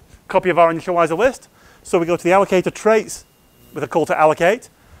copy of our initializer list. So we go to the allocator traits with a call to allocate,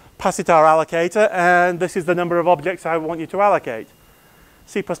 pass it our allocator, and this is the number of objects I want you to allocate.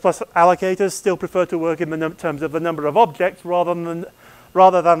 C++ allocators still prefer to work in the terms of the number of objects rather than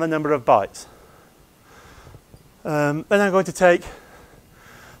the number of bytes. Then I'm going to take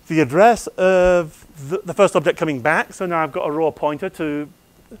the address of the first object coming back. So now I've got a raw pointer to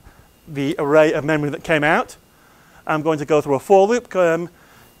the array of memory that came out. I'm going to go through a for loop,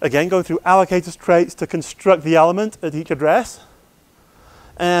 again going through allocators traits to construct the element at each address.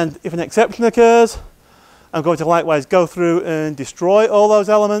 And if an exception occurs, I'm going to likewise go through and destroy all those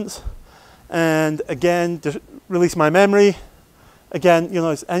elements. And again, release my memory. Again, you'll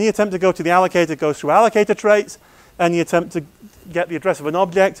notice any attempt to go to the allocator goes through allocator traits. Any attempt to get the address of an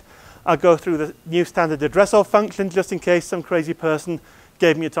object, I'll go through the new standard address of function just in case some crazy person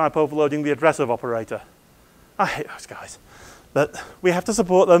gave me a type overloading the address of operator. I hate those guys. But we have to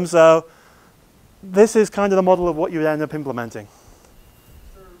support them, so this is kind of the model of what you end up implementing.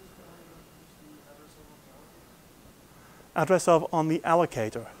 Address of on the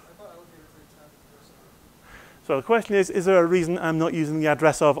allocator. So the question is there a reason I'm not using the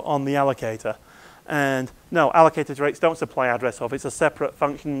address of on the allocator? And no, allocator traits don't supply address of. It's a separate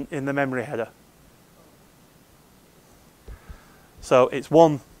function in the memory header. So it's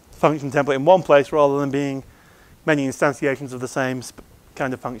one function template in one place rather than being many instantiations of the same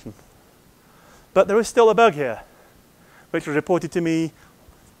kind of function. But there is still a bug here, which was reported to me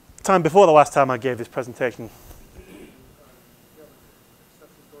time before the last time I gave this presentation.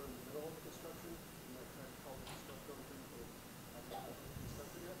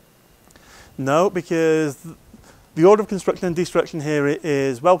 No, because the order of construction and destruction here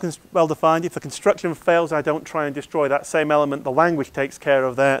is well defined. If the construction fails, I don't try and destroy that same element. The language takes care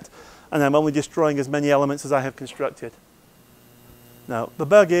of that, and I'm only destroying as many elements as I have constructed. Now, the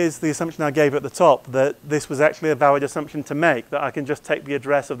bug is the assumption I gave at the top, that this was actually a valid assumption to make, that I can just take the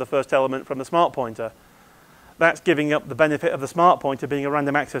address of the first element from the smart pointer. That's giving up the benefit of the smart pointer being a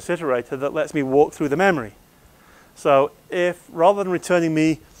random access iterator that lets me walk through the memory. So if, rather than returning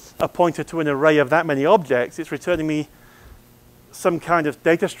me a pointer to an array of that many objects, it's returning me some kind of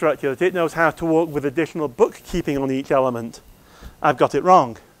data structure that it knows how to work with additional bookkeeping on each element, I've got it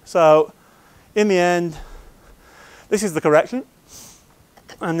wrong. So in the end, this is the correction.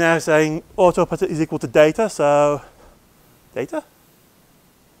 I'm now saying auto put is equal to data, so data?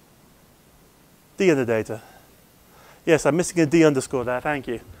 D under data. Yes, I'm missing a D underscore there, thank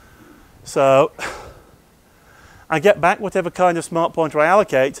you. So I get back whatever kind of smart pointer I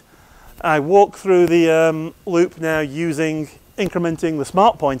allocate. I walk through the loop now using incrementing the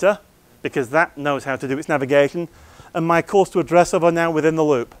smart pointer, because that knows how to do its navigation, and my calls to address of are now within the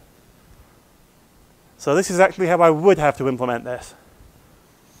loop. So this is actually how I would have to implement this.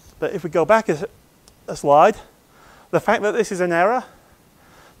 But if we go back a slide, the fact that this is an error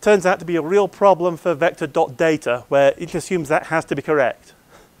turns out to be a real problem for vector.data, where it assumes that has to be correct.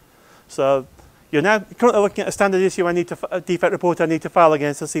 So you're now currently looking at a standard issue a defect report I need to file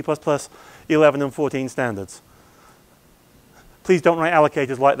against the C++ 11 and 14 standards. Please don't write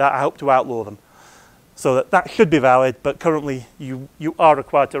allocators like that. I hope to outlaw them. So that should be valid, but currently you are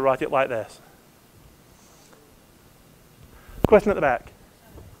required to write it like this. Question at the back.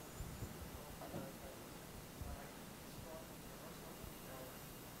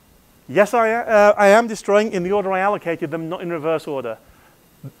 Yes, I am destroying in the order I allocated them, not in reverse order.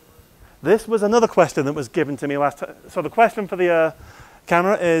 This was another question that was given to me last time. So the question for the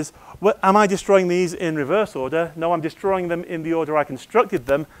camera is, am I destroying these in reverse order? No, I'm destroying them in the order I constructed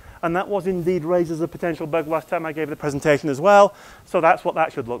them. And that was indeed raised as a potential bug last time I gave the presentation as well. So that's what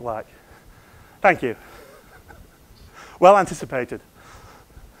that should look like. Thank you. Well anticipated.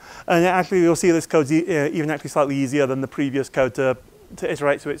 And actually, you'll see this code's even actually slightly easier than the previous code to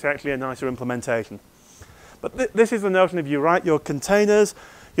iterate, so it's actually a nicer implementation. But this is the notion of you write your containers,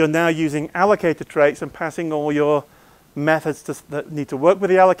 you're now using allocator traits and passing all your methods that need to work with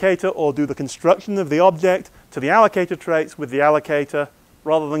the allocator or do the construction of the object to the allocator traits with the allocator,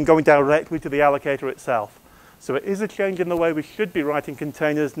 rather than going directly to the allocator itself. So it is a change in the way we should be writing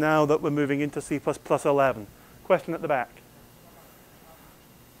containers now that we're moving into C++ 11. Question at the back.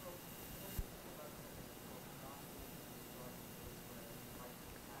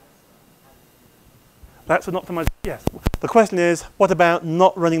 That's an optimization. Yes. The question is, what about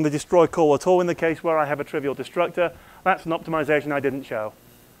not running the destroy call at all in the case where I have a trivial destructor? That's an optimization I didn't show.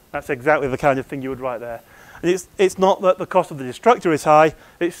 That's exactly the kind of thing you would write there. And it's not that the cost of the destructor is high,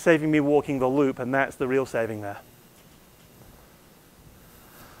 it's saving me walking the loop, and that's the real saving there.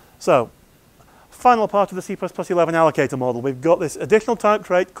 So, final part of the C++ 11 allocator model. We've got this additional type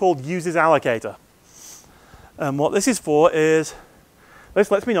trait called uses allocator. And what this is for is, this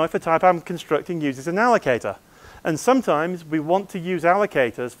lets me know if the type I'm constructing uses an allocator. And sometimes we want to use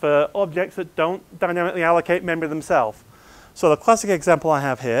allocators for objects that don't dynamically allocate memory themselves. So the classic example I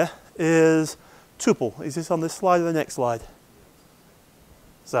have here is tuple. Is this on this slide or the next slide?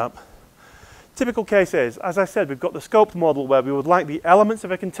 So, typical case is, as I said, we've got the scoped model where we would like the elements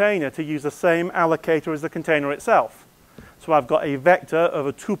of a container to use the same allocator as the container itself. So I've got a vector of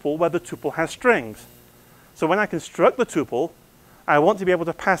a tuple where the tuple has strings. So when I construct the tuple, I want to be able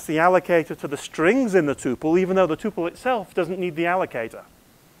to pass the allocator to the strings in the tuple, even though the tuple itself doesn't need the allocator.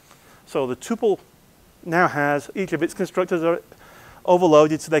 So the tuple now has, each of its constructors are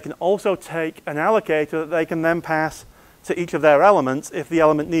overloaded, so they can also take an allocator that they can then pass to each of their elements if the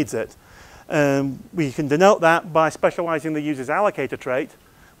element needs it. We can denote that by specializing the user's allocator trait,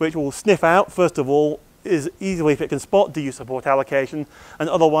 which will sniff out, first of all, is easily if it can spot do you support allocation, and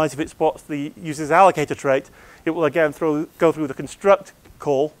otherwise if it spots the user's allocator trait, it will again go through the construct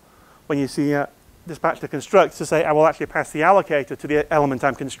call when you see dispatch to construct to say I will actually pass the allocator to the element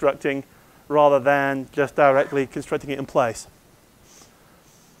I'm constructing rather than just directly constructing it in place.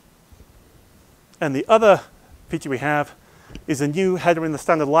 And the other feature we have is a new header in the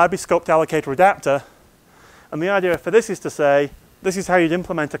standard library, scoped allocator adapter. And the idea for this is to say, this is how you'd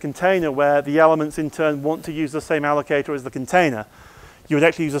implement a container where the elements in turn want to use the same allocator as the container. You would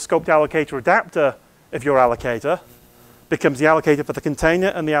actually use a scoped allocator adapter if your allocator becomes the allocator for the container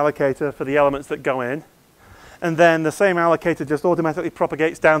and the allocator for the elements that go in. And then the same allocator just automatically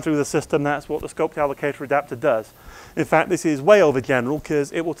propagates down through the system. That's what the scoped allocator adapter does. In fact, this is way over general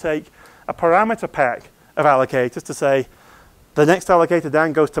because it will take a parameter pack of allocators to say the next allocator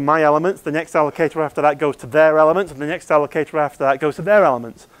down goes to my elements, the next allocator after that goes to their elements, and the next allocator after that goes to their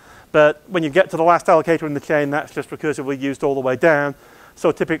elements. But when you get to the last allocator in the chain, that's just recursively used all the way down.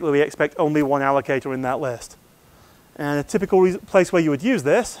 So typically we expect only one allocator in that list. And a typical place where you would use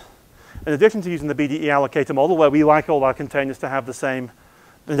this, in addition to using the BDE allocator model, where we like all our containers to have the same,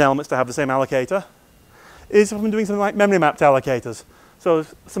 the elements to have the same allocator, is if I'm doing something like memory mapped allocators. So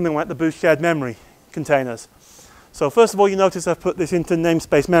something like the boost shared memory containers. So first of all, you notice I've put this into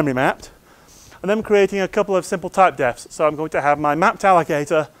namespace memory mapped, and then I'm creating a couple of simple type defs. So I'm going to have my mapped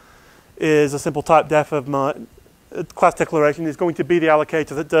allocator is a simple type def of my class declaration is going to be the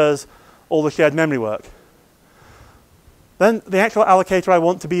allocator that does all the shared memory work. Then the actual allocator I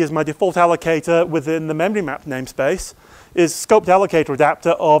want to be as my default allocator within the memory map namespace is scoped allocator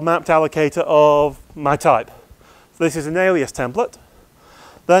adapter of mapped allocator of my type. So this is an alias template.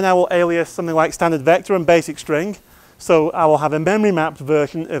 Then I will alias something like standard vector and basic string. So I will have a memory mapped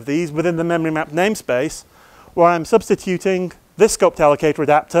version of these within the memory map namespace where I'm substituting this scoped allocator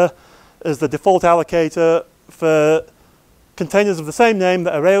adapter as the default allocator for containers of the same name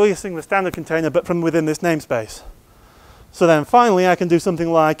that are aliasing the standard container but from within this namespace. So then finally I can do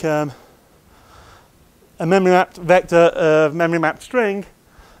something like a memory mapped vector of memory mapped string,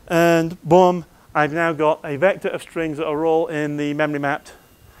 and boom, I've now got a vector of strings that are all in the memory mapped,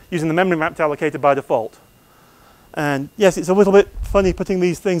 using the memory mapped allocator by default. And yes, it's a little bit funny putting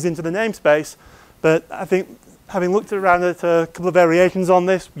these things into the namespace, but I think having looked around at a couple of variations on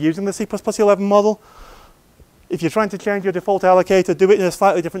this using the C++ 11 model, if you're trying to change your default allocator, do it in a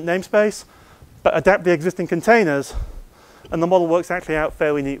slightly different namespace, but adapt the existing containers, and the model works actually out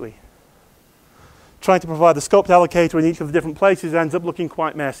fairly neatly. trying to provide the scoped allocator in each of the different places ends up looking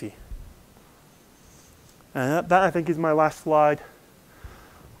quite messy. And that I think is my last slide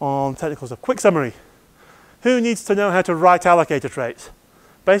on technical stuff. Quick summary. Who needs to know how to write allocator traits?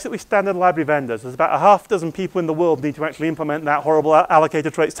 Basically standard library vendors. There's about a half dozen people in the world need to actually implement that horrible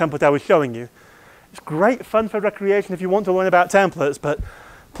allocator traits template I was showing you. It's great fun for recreation if you want to learn about templates, but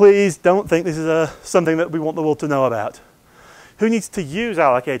please don't think this is something that we want the world to know about. Who needs to use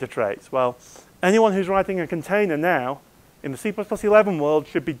allocator traits? Well, anyone who's writing a container now in the C++11 world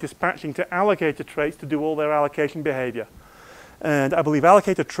should be dispatching to allocator traits to do all their allocation behavior. And I believe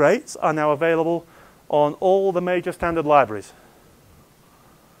allocator traits are now available on all the major standard libraries.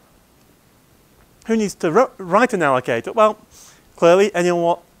 Who needs to write an allocator? Well, clearly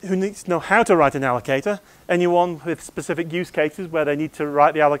anyone who needs to know how to write an allocator, anyone with specific use cases where they need to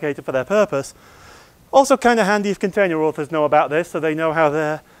write the allocator for their purpose. Also kind of handy if container authors know about this, so they know how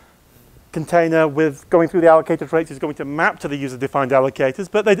their container with going through the allocator traits is going to map to the user-defined allocators,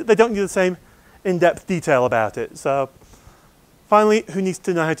 but they don't need the same in-depth detail about it. So finally, who needs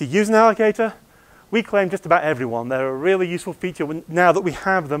to know how to use an allocator? We claim just about everyone. They're a really useful feature now that we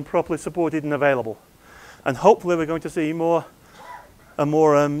have them properly supported and available. And hopefully we're going to see more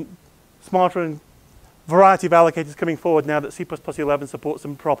smarter and variety of allocators coming forward now that C++11 supports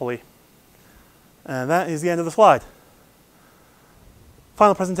them properly. And that is the end of the slide.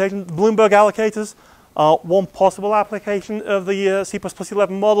 Final presentation. Bloomberg allocators are one possible application of the C++11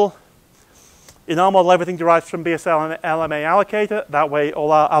 model. In our model, everything derives from BSL and LMA allocator. That way,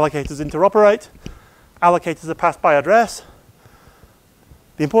 all our allocators interoperate. Allocators are passed by address.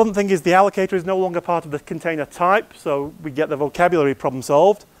 The important thing is the allocator is no longer part of the container type, so we get the vocabulary problem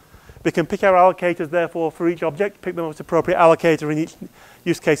solved. We can pick our allocators, therefore, for each object, pick the most appropriate allocator in each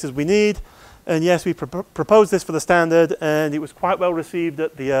use cases we need. And yes, we proposed this for the standard, and it was quite well received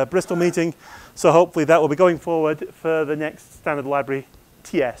at the Bristol meeting. So hopefully that will be going forward for the next standard library,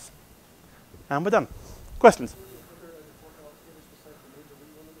 TS. And we're done. Questions?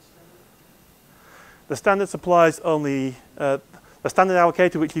 The standard supplies only the standard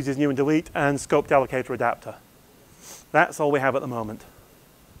allocator, which uses new and delete, and scoped allocator adapter. That's all we have at the moment.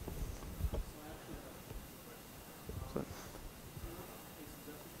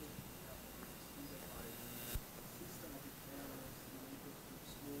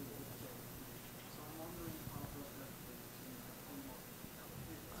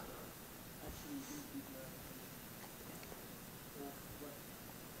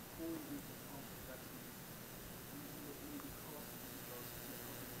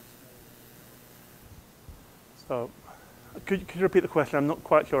 So, could you repeat the question? I'm not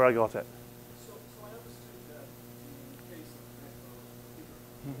quite sure I got it. So I understood that in the case of you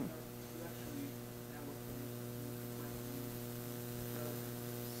actually allocate 20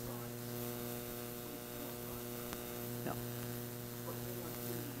 sites, 24 sites. Yeah. But when I'm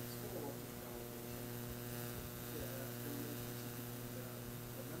doing the small object allocation, the relationship between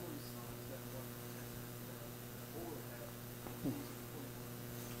the memory size that one and the overhead is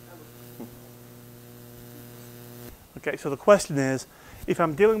allocated. Okay, so the question is, if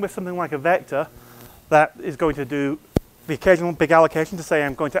I'm dealing with something like a vector that is going to do the occasional big allocation to say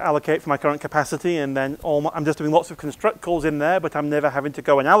I'm going to allocate for my current capacity, and then I'm just doing lots of construct calls in there, but I'm never having to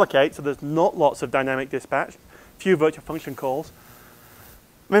go and allocate, so there's not lots of dynamic dispatch, few virtual function calls.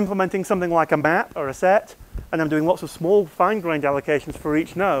 I'm implementing something like a map or a set, and I'm doing lots of small fine-grained allocations for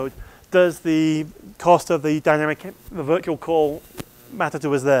each node. Does the cost of the virtual call matter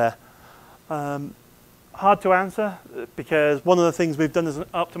to us there? Hard to answer, because one of the things we've done as an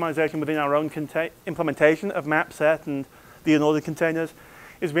optimization within our own implementation of map set and the unordered containers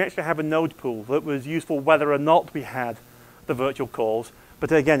is we actually have a node pool that was useful whether or not we had the virtual calls.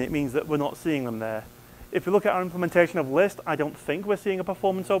 But again, it means that we're not seeing them there. If you look at our implementation of list, I don't think we're seeing a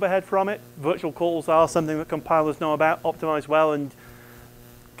performance overhead from it. Virtual calls are something that compilers know about, optimize well, and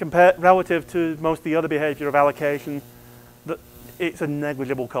compare relative to most of the other behavior of allocation, that it's a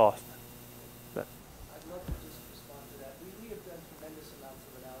negligible cost.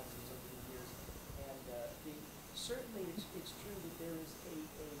 Certainly it's true that there is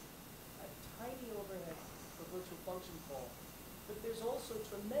a tiny overhead for virtual function call, but there's also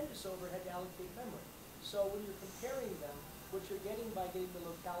tremendous overhead to allocate memory. So when you're comparing them, what you're getting by getting the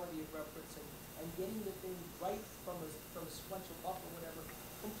locality of reference and getting the thing right from a sequential buffer or whatever,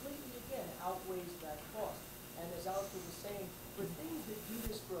 completely again outweighs that cost. And as Alisdair was saying, for things that do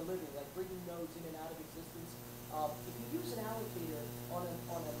this for a living, like bringing nodes in and out of existence, if you use an allocator on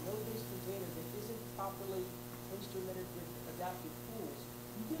a node-based container that isn't properly instrumented with adaptive pools,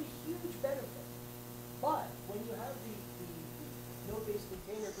 you get a huge benefit. But when you have the node-based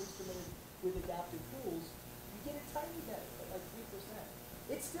container instrumented with adaptive pools,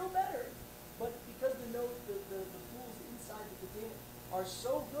 are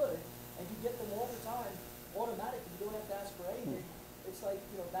so good, and you get them all the time, automatically, you don't have to ask for anything. It's like,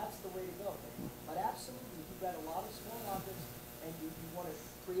 that's the way to go. But absolutely, if you've got a lot of small objects, and you want to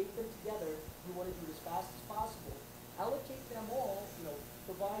create them together, you want to do it as fast as possible, allocate them all,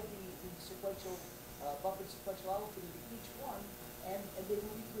 provide the sequential, buffered sequential allocator to each one, and they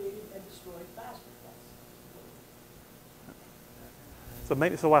will be created and destroyed faster. So make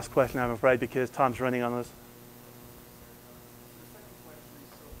this the last question, I'm afraid, because time's running on us. The second question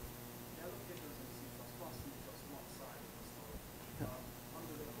is, so the allocators in C++ use just one side of the story.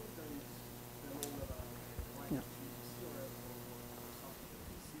 Under the hood, there is the low-level allocator, like GDC or something, the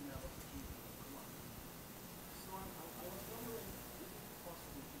PC level GDC1. So I was wondering, is it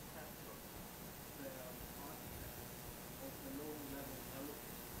possible to capture the architect of the low-level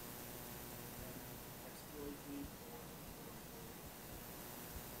allocator and exploit it or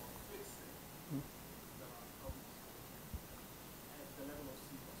fix it at the level of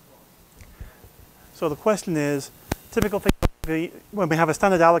C++? So the question is, typical thing, when we have a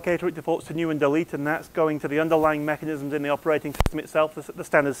standard allocator, it defaults to new and delete, and that's going to the underlying mechanisms in the operating system itself, the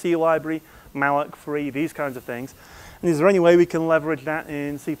standard C library, malloc free, these kinds of things. And is there any way we can leverage that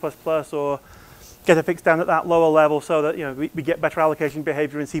in C++ or get it fixed down at that lower level so that we get better allocation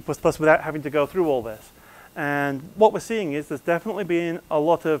behavior in C++ without having to go through all this? And what we're seeing is there's definitely been a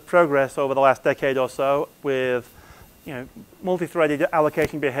lot of progress over the last decade or so with multi-threaded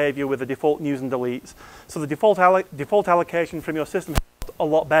allocation behavior with the default news and deletes. So the default allocation from your system is a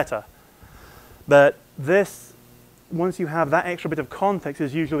lot better. But this, once you have that extra bit of context,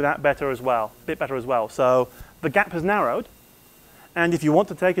 is usually that bit better as well. So the gap has narrowed. And if you want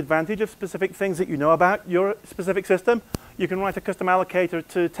to take advantage of specific things that you know about your specific system, you can write a custom allocator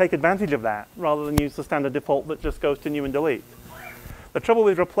to take advantage of that, rather than use the standard default that just goes to new and delete. The trouble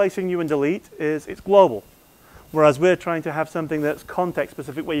with replacing new and delete is it's global, whereas we're trying to have something that's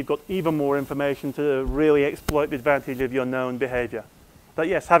context-specific, where you've got even more information to really exploit the advantage of your known behavior. But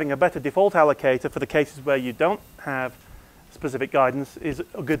yes, having a better default allocator for the cases where you don't have specific guidance is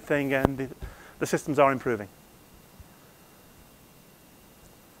a good thing, and the systems are improving.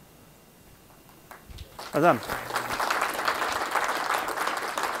 Well done.